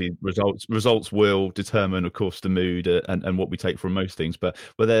 Obviously, results will determine, of course, the mood and what we take from most things. But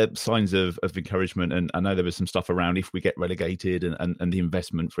were there signs of encouragement? And I know there was some stuff around if we get relegated and the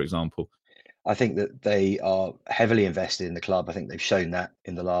investment, for example. I think that they are heavily invested in the club. I think they've shown that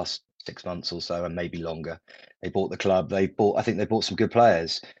in the last 6 months or so, and maybe longer. They bought the club. I think they bought some good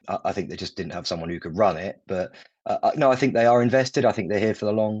players. I think they just didn't have someone who could run it. But no, I think they are invested. I think they're here for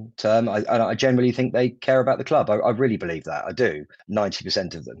the long term. I generally think they care about the club. I really believe that. I do.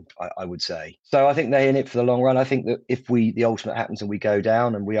 90% of them, I would say. So I think they're in it for the long run. I think that if the ultimate happens and we go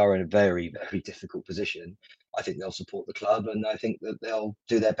down, and we are in a very, very difficult position, I think they'll support the club, and I think that they'll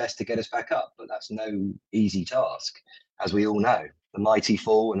do their best to get us back up. But that's no easy task, as we all know. The mighty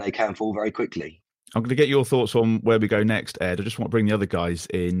fall, and they can fall very quickly. I'm going to get your thoughts on where we go next, Ed. I just want to bring the other guys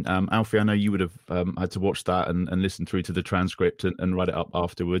in. Alfie, I know you would have had to watch that and listen through to the transcript and write it up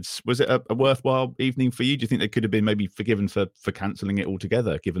afterwards. Was it a worthwhile evening for you? Do you think they could have been maybe forgiven for cancelling it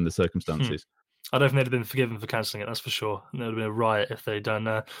altogether, given the circumstances? I don't think they'd have been forgiven for cancelling it, that's for sure. There would have been a riot if they'd done.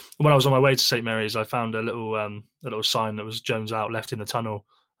 When I was on my way to St Mary's, I found a little sign that was Jones out, left in the tunnel,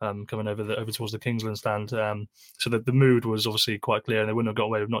 coming over towards the Kingsland stand. So the mood was obviously quite clear, and they wouldn't have got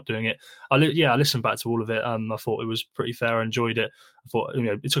away with not doing it. I listened back to all of it. I thought it was pretty fair. I enjoyed it. I thought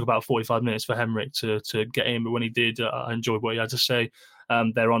it took about 45 minutes for Henrik to get in, but when he did, I enjoyed what he had to say.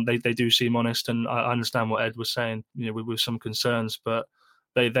 They do seem honest, and I understand what Ed was saying. With some concerns, but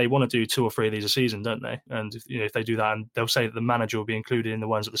they want to do 2 or 3 of these a season, don't they? And if they do that, and they'll say that the manager will be included in the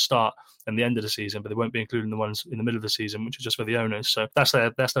ones at the start and the end of the season, but they won't be included in the ones in the middle of the season, which is just for the owners. So that's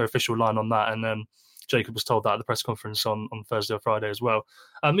their official line on that. And Jacob was told that at the press conference on Thursday or Friday as well.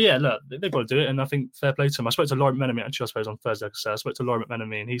 Yeah, look, they've got to do it, and I think fair play to them. I spoke to Laurie McMenemy, actually, I suppose, on Thursday. I spoke to Laurie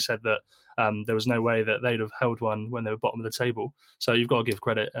McMenemy, and he said that there was no way that they'd have held one when they were bottom of the table. So you've got to give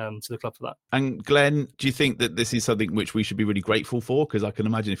credit to the club for that. And Glenn, do you think that this is something which we should be really grateful for? Because I can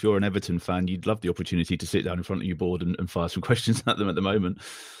imagine if you're an Everton fan, you'd love the opportunity to sit down in front of your board and fire some questions at them at the moment.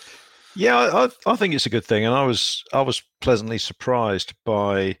 Yeah, I think it's a good thing, and I was pleasantly surprised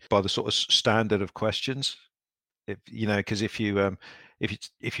by the sort of standard of questions. Because if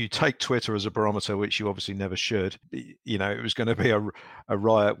you take Twitter as a barometer, which you obviously never should, it was going to be a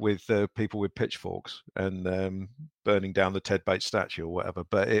riot with people with pitchforks and burning down the Ted Bates statue or whatever.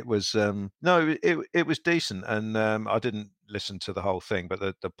 But it was it was decent, and I didn't listen to the whole thing, but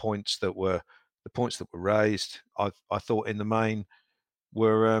the points that were raised, I thought in the main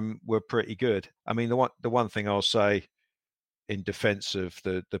were pretty good. I mean, the one thing I'll say in defence of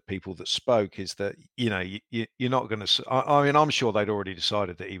the people that spoke is that you're not going to. I mean, I'm sure they'd already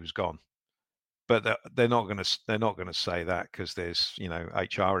decided that he was gone, but they're not going to say that because there's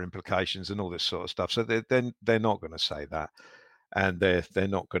HR implications and all this sort of stuff. So they're not going to say that, and they're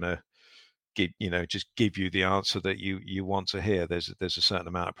not going to just give you the answer that you want to hear. There's a certain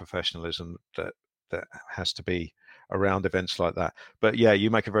amount of professionalism that has to be around events like that. But yeah, you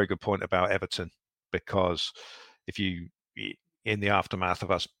make a very good point about Everton, because if you, in the aftermath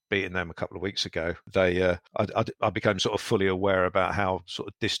of us beating them a couple of weeks ago, I became sort of fully aware about how sort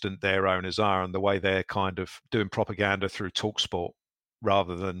of distant their owners are and the way they're kind of doing propaganda through TalkSport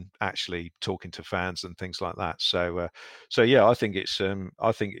rather than actually talking to fans and things like that. So yeah, I think it's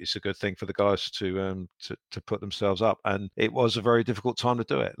a good thing for the guys to put themselves up, and it was a very difficult time to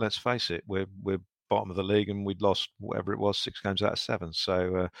do it. Let's face it, we're bottom of the league and we'd lost whatever it was 6 games out of 7.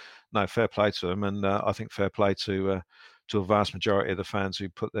 So no, fair play to them, and I think fair play to a vast majority of the fans who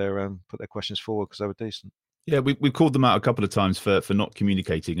put their questions forward because they were decent. Yeah, we've called them out a couple of times for not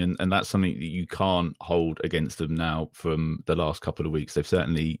communicating, and that's something that you can't hold against them now from the last couple of weeks. They've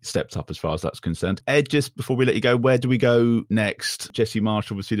certainly stepped up as far as that's concerned. Ed, just before we let you go, where do we go next? Jesse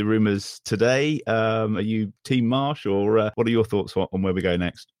Marsch, obviously the rumours today. Are you Team Marsch, or what are your thoughts on where we go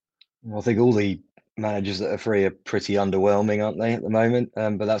next? Well, I think all the managers that are free are pretty underwhelming, aren't they, at the moment?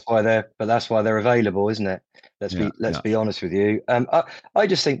 But that's why they're available, isn't it? Let's be honest with you. I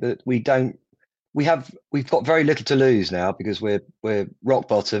just think that we've got very little to lose now because we're rock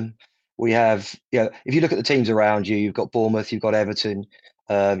bottom. We have, if you look at the teams around you, you've got Bournemouth, you've got Everton,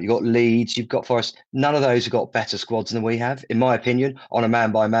 you've got Leeds, you've got Forest. None of those have got better squads than we have, in my opinion, on a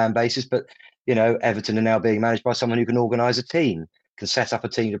man-by-man basis. But Everton are now being managed by someone who can organise a team, can set up a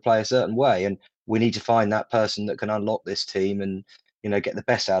team to play a certain way, and we need to find that person that can unlock this team and get the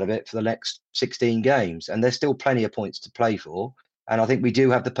best out of it for the next 16 games. And there's still plenty of points to play for, and I think we do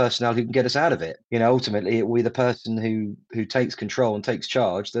have the personnel who can get us out of it. Ultimately it will be the person who takes control and takes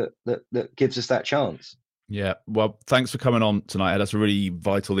charge that gives us that chance. Yeah, well, thanks for coming on tonight. That's a really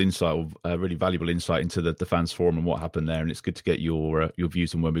vital insight, a really valuable insight into the fans forum and what happened there. And it's good to get your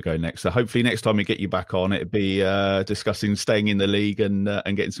views on where we go next. So hopefully next time we get you back on, it'll be discussing staying in the league and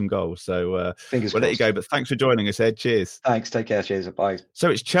getting some goals. So we'll let you go. But thanks for joining us, Ed. Cheers. Thanks. Take care. Cheers. Bye. So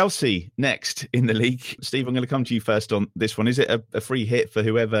it's Chelsea next in the league. Steve, I'm going to come to you first on this one. Is it a free hit for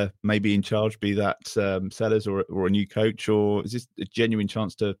whoever may be in charge, be that Sellers or a new coach, or is this a genuine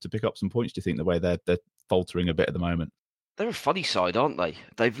chance to pick up some points, do you think, the way they're faltering a bit at the moment? They're a funny side, aren't they?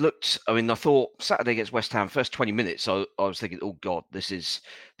 They've looked. I mean, I thought Saturday against West Ham, first 20 minutes, I was thinking, oh God, this is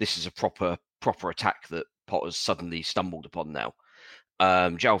a proper attack that Potter's suddenly stumbled upon now.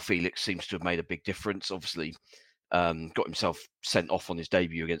 João Felix seems to have made a big difference. Obviously, got himself sent off on his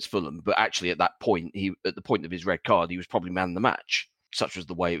debut against Fulham, but actually at that point, at the point of his red card, he was probably man of the match. Such was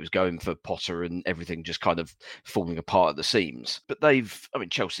the way it was going for Potter, and everything just kind of falling apart at the seams. But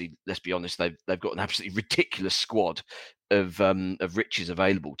Chelsea, let's be honest, they've got an absolutely ridiculous squad of riches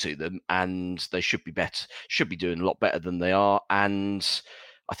available to them, and they should be doing a lot better than they are. And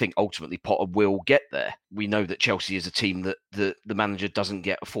I think ultimately Potter will get there. We know that Chelsea is a team that the manager doesn't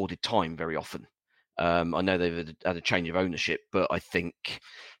get afforded time very often. I know they've had a change of ownership, but I think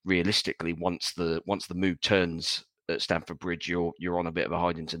realistically, once the mood turns at Stamford Bridge, you're on a bit of a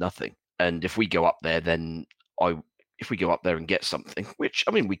hiding to nothing. And if we go up there, if we go up there and get something, which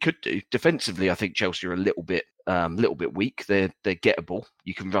we could do defensively, I think Chelsea are a little bit weak. They're gettable.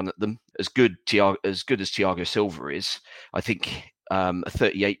 You can run at them. As good as Thiago Silva is, I think a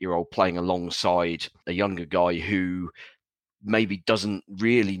 38-year-old playing alongside a younger guy who maybe doesn't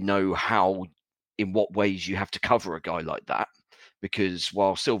really know in what ways you have to cover a guy like that. Because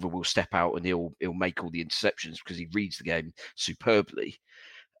while Silva will step out and he'll make all the interceptions because he reads the game superbly,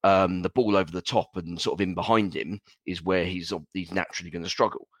 the ball over the top and sort of in behind him is where he's naturally going to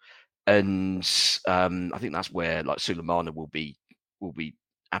struggle. And I think that's where like Sulemana will be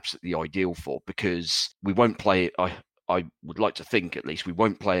absolutely ideal for, because we won't play. I would like to think, at least, we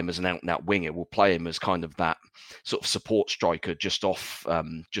won't play him as an out-and-out winger. We'll play him as kind of that sort of support striker just off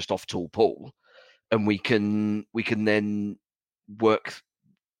tall Paul, and we can then work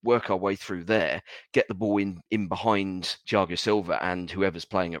our way through there, get the ball in behind Thiago Silva and whoever's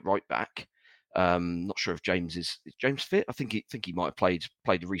playing at right back. Not sure if James is James fit. I think he might have played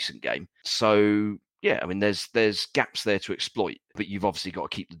a recent game. So yeah, I mean, there's gaps there to exploit, but you've obviously got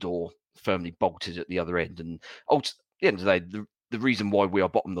to keep the door firmly bolted at the other end. And at the end of the day, the reason why we are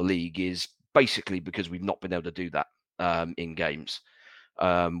bottom of the league is basically because we've not been able to do that in games.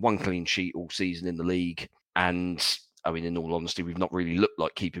 One clean sheet all season in the league, and I mean, in all honesty, we've not really looked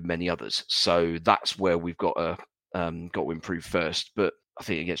like keeping many others. So that's where we've got to improve first. But I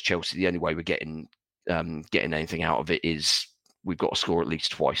think against Chelsea, the only way we're getting anything out of it is we've got to score at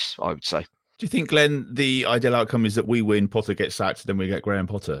least twice, I would say. Do you think, Glenn, the ideal outcome is that we win, Potter gets sacked, then we get Graham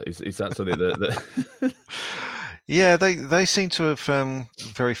Potter? Is that something that... Yeah, they seem to have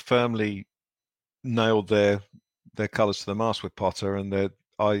very firmly nailed their colours to the mast with Potter, and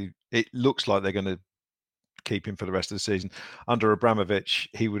it looks like they're going to keep him for the rest of the season. Under Abramovich,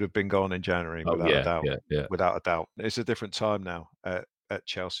 he would have been gone in January without a doubt. Yeah. Without a doubt, it's a different time now at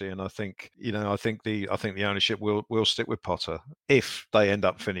Chelsea, and I think the ownership will stick with Potter. If they end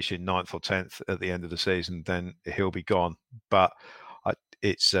up finishing 9th or 10th at the end of the season, then he'll be gone. But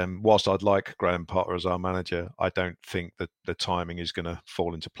it's whilst I'd like Graham Potter as our manager, I don't think that the timing is going to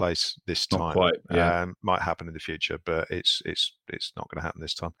fall into place this time. Not quite, yeah. Might happen in the future, but it's not going to happen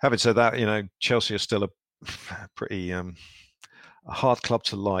this time. Having said that, Chelsea are still a pretty a hard club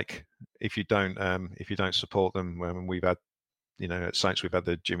to like if you don't support them. When we've had, at Saints, we've had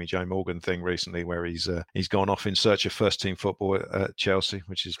the Jimmy J Morgan thing recently, where he's gone off in search of first team football at Chelsea,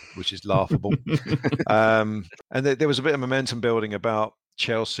 which is laughable. And there was a bit of momentum building about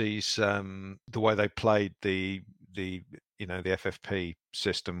Chelsea's the way they played the FFP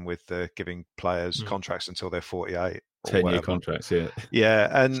system with giving players contracts until they're 48. 10-year contracts, yeah. Yeah,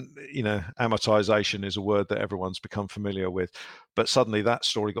 and, amortization is a word that everyone's become familiar with. But suddenly that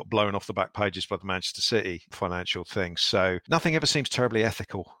story got blown off the back pages by the Manchester City financial thing. So nothing ever seems terribly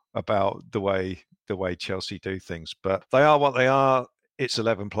ethical about the way Chelsea do things. But they are what they are. It's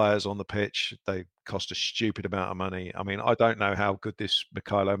 11 players on the pitch. They cost a stupid amount of money. I mean, I don't know how good this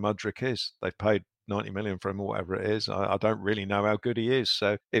Mykhailo Mudryk is. They've paid 90 million for him or whatever it is. I don't really know how good he is.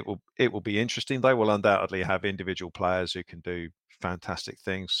 So it will be interesting. They will undoubtedly have individual players who can do fantastic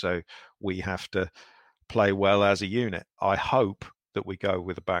things. So we have to play well as a unit. I hope that we go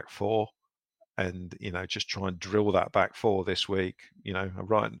with a back four and, just try and drill that back four this week. A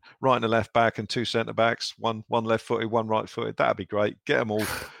right and a left back and two centre backs, one left footed, one right footed. That'd be great. Get them all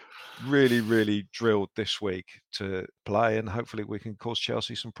really, really drilled this week to play, and hopefully we can cause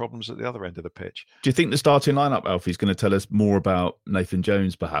Chelsea some problems at the other end of the pitch. Do you think the starting lineup, Alfie, is going to tell us more about Nathan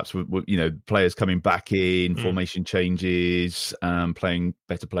Jones, perhaps? Players coming back in, formation changes, playing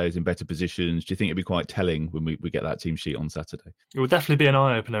better players in better positions. Do you think it'll be quite telling when we get that team sheet on Saturday? It will definitely be an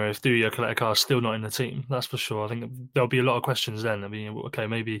eye-opener if Duya Kaleta is still not in the team. That's for sure. I think there'll be a lot of questions then. I mean, okay,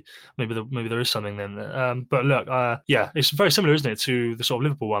 maybe there is something then. But look, it's very similar, isn't it, to the sort of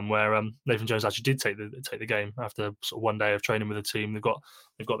Liverpool one where Nathan Jones actually did take the game after sort of one day of training with the team. They've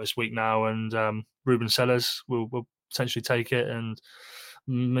got this week now, and Ruben Sellers will potentially take it, and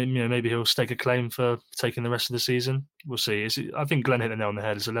maybe he'll stake a claim for taking the rest of the season. We'll see. I think Glenn hit the nail on the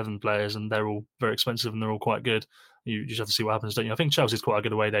head. It's 11 players, and they're all very expensive, and they're all quite good. You just have to see what happens, don't you? I think Chelsea's quite a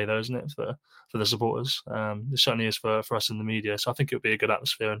good away day, though, isn't it, for the supporters? It certainly is for us in the media. So I think it'll be a good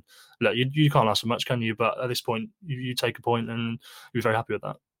atmosphere. And look, you can't ask for much, can you? But at this point, you take a point, and you'll be very happy with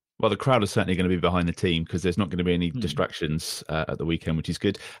that. Well, the crowd is certainly going to be behind the team because there's not going to be any distractions at the weekend, which is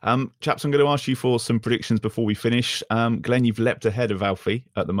good. Chaps, I'm going to ask you for some predictions before we finish. Glenn, you've leapt ahead of Alfie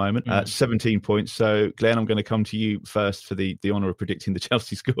at the moment, 17 points. So, Glenn, I'm going to come to you first for the honour of predicting the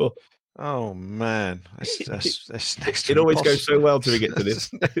Chelsea score. Oh, man. That's next to it always goes so well till we get to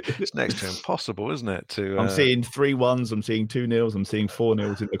this. It's next to impossible, isn't it? I'm seeing 3-1s, I'm seeing 2-0s, I'm seeing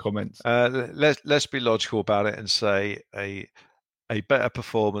 4-0s in the comments. Let's be logical about it and say a better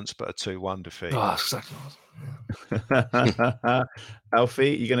performance, but a 2-1 defeat. Oh, exactly. Alfie,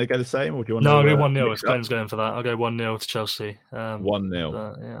 you going to go the same, or do you want? No, I'll go 1-0. Glenn's going for that. I'll go 1-0 to Chelsea.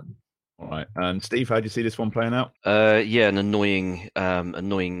 1-0. Yeah. All right. And Steve, how do you see this one playing out? An annoying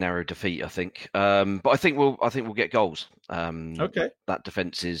narrow defeat, I think. But I think we'll get goals. Okay. Their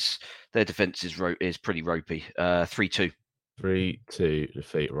defense is pretty ropey. 3-2. 3-2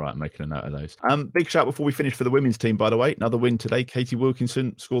 defeat. Right, making a note of those. Big shout before we finish for the women's team, by the way. Another win today. Katie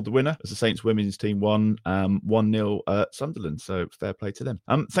Wilkinson scored the winner as the Saints women's team won 1-0 at Sunderland. So fair play to them.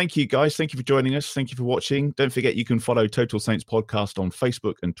 Thank you, guys. Thank you for joining us. Thank you for watching. Don't forget you can follow Total Saints Podcast on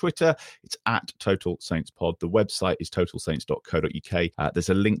Facebook and Twitter. It's at Total Saints Pod. The website is totalsaints.co.uk. There's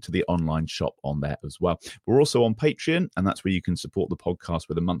a link to the online shop on there as well. We're also on Patreon, and that's where you can support the podcast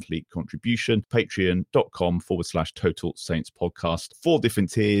with a monthly contribution. Patreon.com/Total Saints Podcast. 4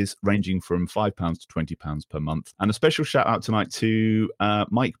 different tiers ranging from £5 to £20 per month. And a special shout out tonight to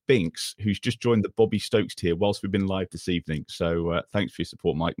Mike Binks, who's just joined the Bobby Stokes tier whilst we've been live this evening. So thanks for your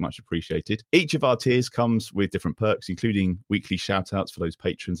support, Mike. Much appreciated. Each of our tiers comes with different perks, including weekly shout outs for those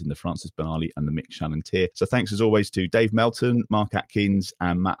patrons in the Francis Benali and the Mick Shannon tier. So thanks as always to Dave Melton, Mark Atkins,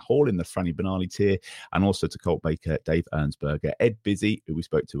 and Matt Hall in the Franny Benali tier, and also to Colt Baker, Dave Ernsberger, Ed Busy, who we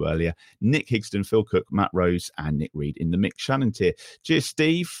spoke to earlier, Nick Higston, Phil Cook, Matt Rose, and Nick Reed in the Mick Shannon tier. Cheers,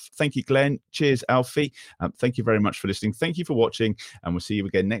 Steve. Thank you, Glenn. Cheers, Alfie. Thank you very much for listening. Thank you for watching, and we'll see you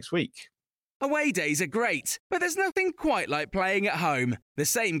again next week. Away days are great, but there's nothing quite like playing at home. The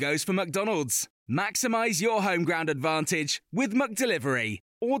same goes for McDonald's. Maximise your home ground advantage with McDelivery.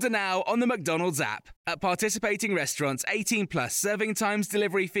 Order now on the McDonald's app. At participating restaurants, 18 plus serving times,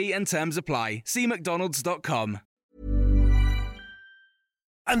 delivery fee and terms apply. See mcdonalds.com.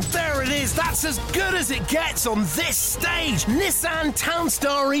 And there it is, that's as good as it gets on this stage. Nissan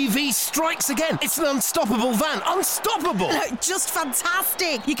Townstar EV strikes again. It's an unstoppable van, unstoppable. Just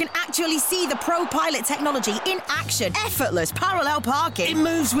fantastic. You can actually see the ProPilot technology in action. Effortless parallel parking. It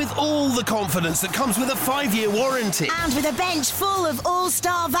moves with all the confidence that comes with a 5-year warranty. And with a bench full of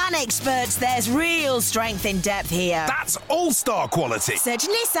all-star van experts, there's real strength in depth here. That's all-star quality. Search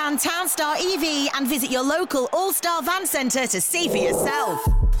Nissan Townstar EV and visit your local all-star van centre to see for yourself.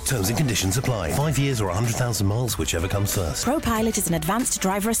 Terms and conditions apply. 5 years or 100,000 miles, whichever comes first. ProPilot is an advanced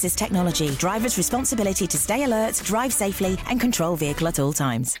driver assist technology. Driver's responsibility to stay alert, drive safely, and control vehicle at all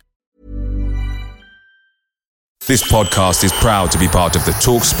times. This podcast is proud to be part of the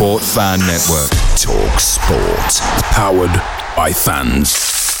TalkSport Fan Network. TalkSport. Powered by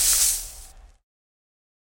fans.